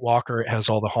upright walker, it has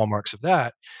all the hallmarks of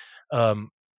that.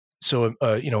 So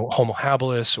Homo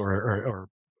habilis or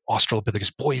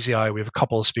Australopithecus boisei, we have a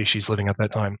couple of species living at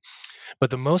that time. But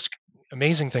the most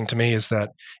amazing thing to me is that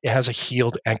it has a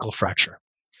healed ankle fracture.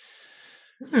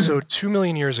 So 2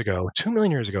 million years ago,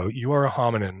 you are a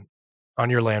hominin on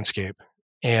your landscape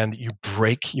and you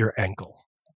break your ankle.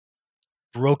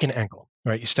 Broken ankle,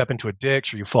 right? You step into a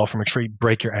ditch or you fall from a tree,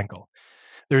 break your ankle.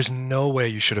 There's no way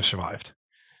you should have survived.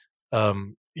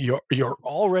 You're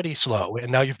already slow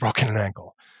and now you've broken an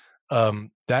ankle.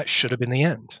 That should have been the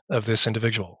end of this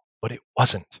individual, but it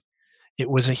wasn't. It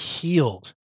was a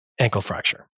healed ankle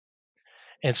fracture.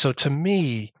 And so to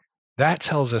me, that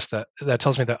tells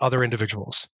me that other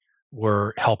individuals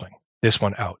were helping this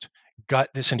one out.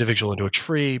 Got this individual into a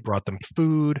tree, brought them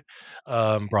food,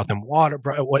 brought them water,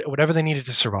 whatever they needed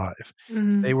to survive.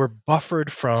 Mm-hmm. They were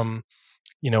buffered from,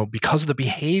 because of the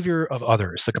behavior of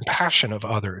others, the compassion of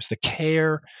others, the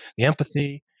care, the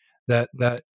empathy that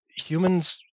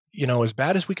humans, as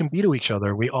bad as we can be to each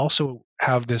other, we also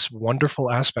have this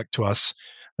wonderful aspect to us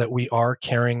that we are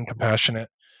caring, compassionate,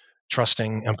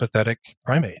 trusting, empathetic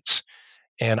primates.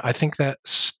 And I think that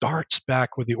starts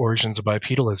back with the origins of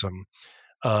bipedalism,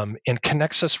 and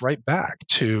connects us right back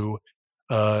to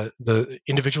the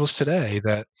individuals today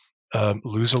that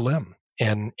lose a limb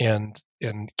and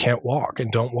can't walk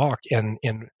and don't walk, and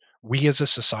we as a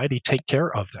society take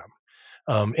care of them,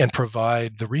 and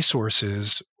provide the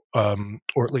resources,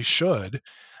 or at least should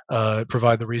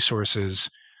provide the resources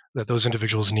that those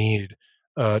individuals need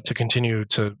to continue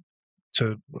to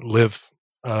live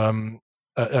a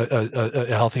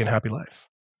healthy and happy life.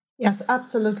 Yes,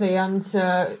 absolutely. And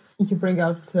you bring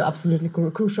out absolutely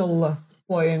crucial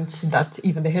point that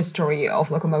even the history of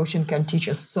locomotion can teach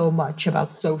us so much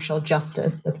about social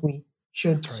justice that we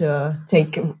should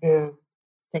take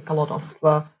a lot of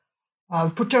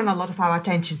turn a lot of our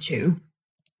attention to.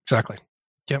 Exactly.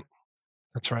 Yep,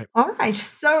 that's right. All right.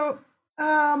 So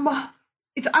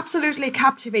it's absolutely a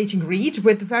captivating read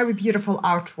with very beautiful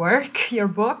artwork. Your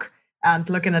book, and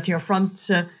looking at your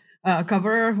front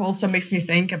cover also makes me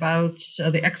think about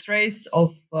the X-rays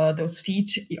of those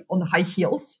feet on high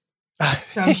heels.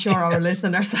 So I'm sure our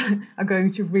listeners are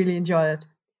going to really enjoy it.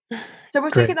 So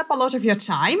we've taken up a lot of your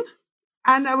time,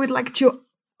 and I would like to,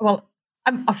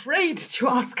 I'm afraid to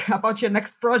ask about your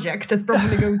next project. It's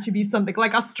probably going to be something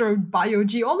like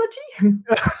astrobiology.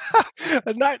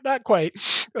 Not quite.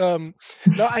 No,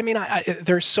 I mean,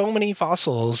 there's so many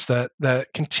fossils that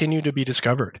continue to be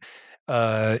discovered.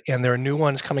 And there are new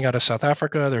ones coming out of South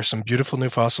Africa. There's some beautiful new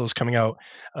fossils coming out,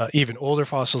 even older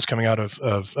fossils coming out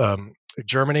of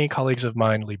Germany. Colleagues of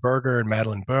mine, Lee Berger and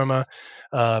Madeline Burma.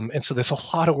 And so there's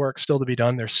a lot of work still to be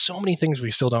done. There's so many things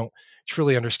we still don't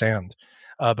truly understand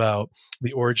about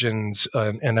the origins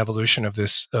and evolution of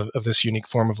this unique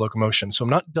form of locomotion. So I'm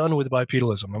not done with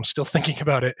bipedalism. I'm still thinking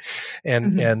about it,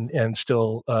 and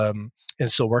still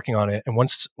working on it. And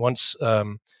once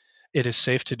it is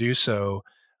safe to do so,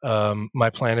 my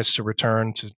plan is to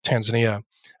return to Tanzania,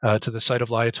 to the site of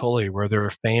Laetoli, where there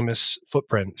are famous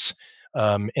footprints,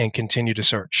 and continue to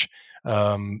search,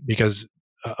 because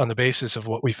on the basis of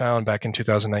what we found back in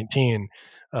 2019,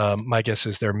 my guess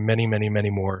is there are many, many, many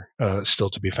more still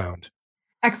to be found.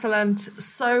 Excellent.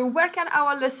 So where can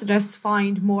our listeners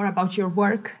find more about your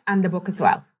work and the book as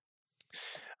well?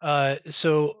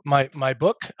 So my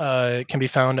book can be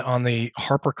found on the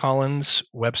HarperCollins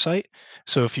website.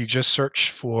 So if you just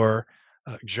search for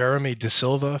Jeremy De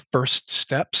Silva First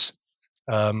Steps,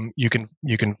 you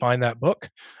can find that book.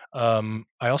 I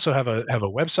also have a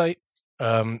website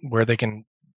where they can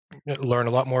learn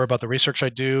a lot more about the research I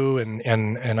do,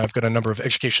 and I've got a number of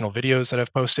educational videos that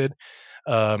I've posted,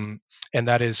 and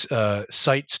that is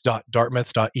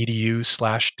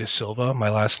sites.dartmouth.edu/De Silva, my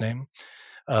last name,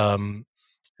 and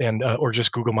or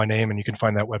just Google my name and you can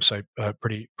find that website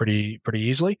pretty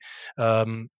easily.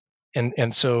 And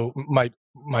so my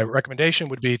recommendation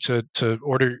would be to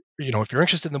order, if you're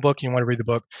interested in the book and you want to read the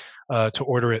book, to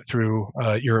order it through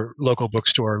your local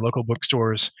bookstore, local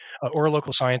bookstores, or a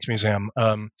local science museum.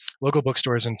 Local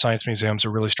bookstores and science museums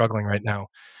are really struggling right now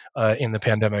in the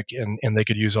pandemic, and they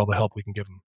could use all the help we can give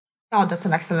them. Oh, that's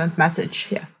an excellent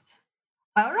message. Yes.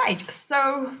 All right.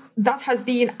 So that has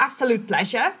been an absolute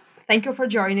pleasure. Thank you for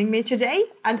joining me today.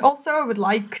 And also I would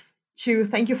like to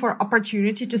thank you for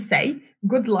opportunity to say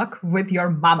good luck with your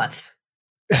mammoth.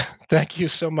 Thank you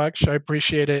so much. I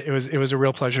appreciate it. It was a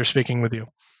real pleasure speaking with you.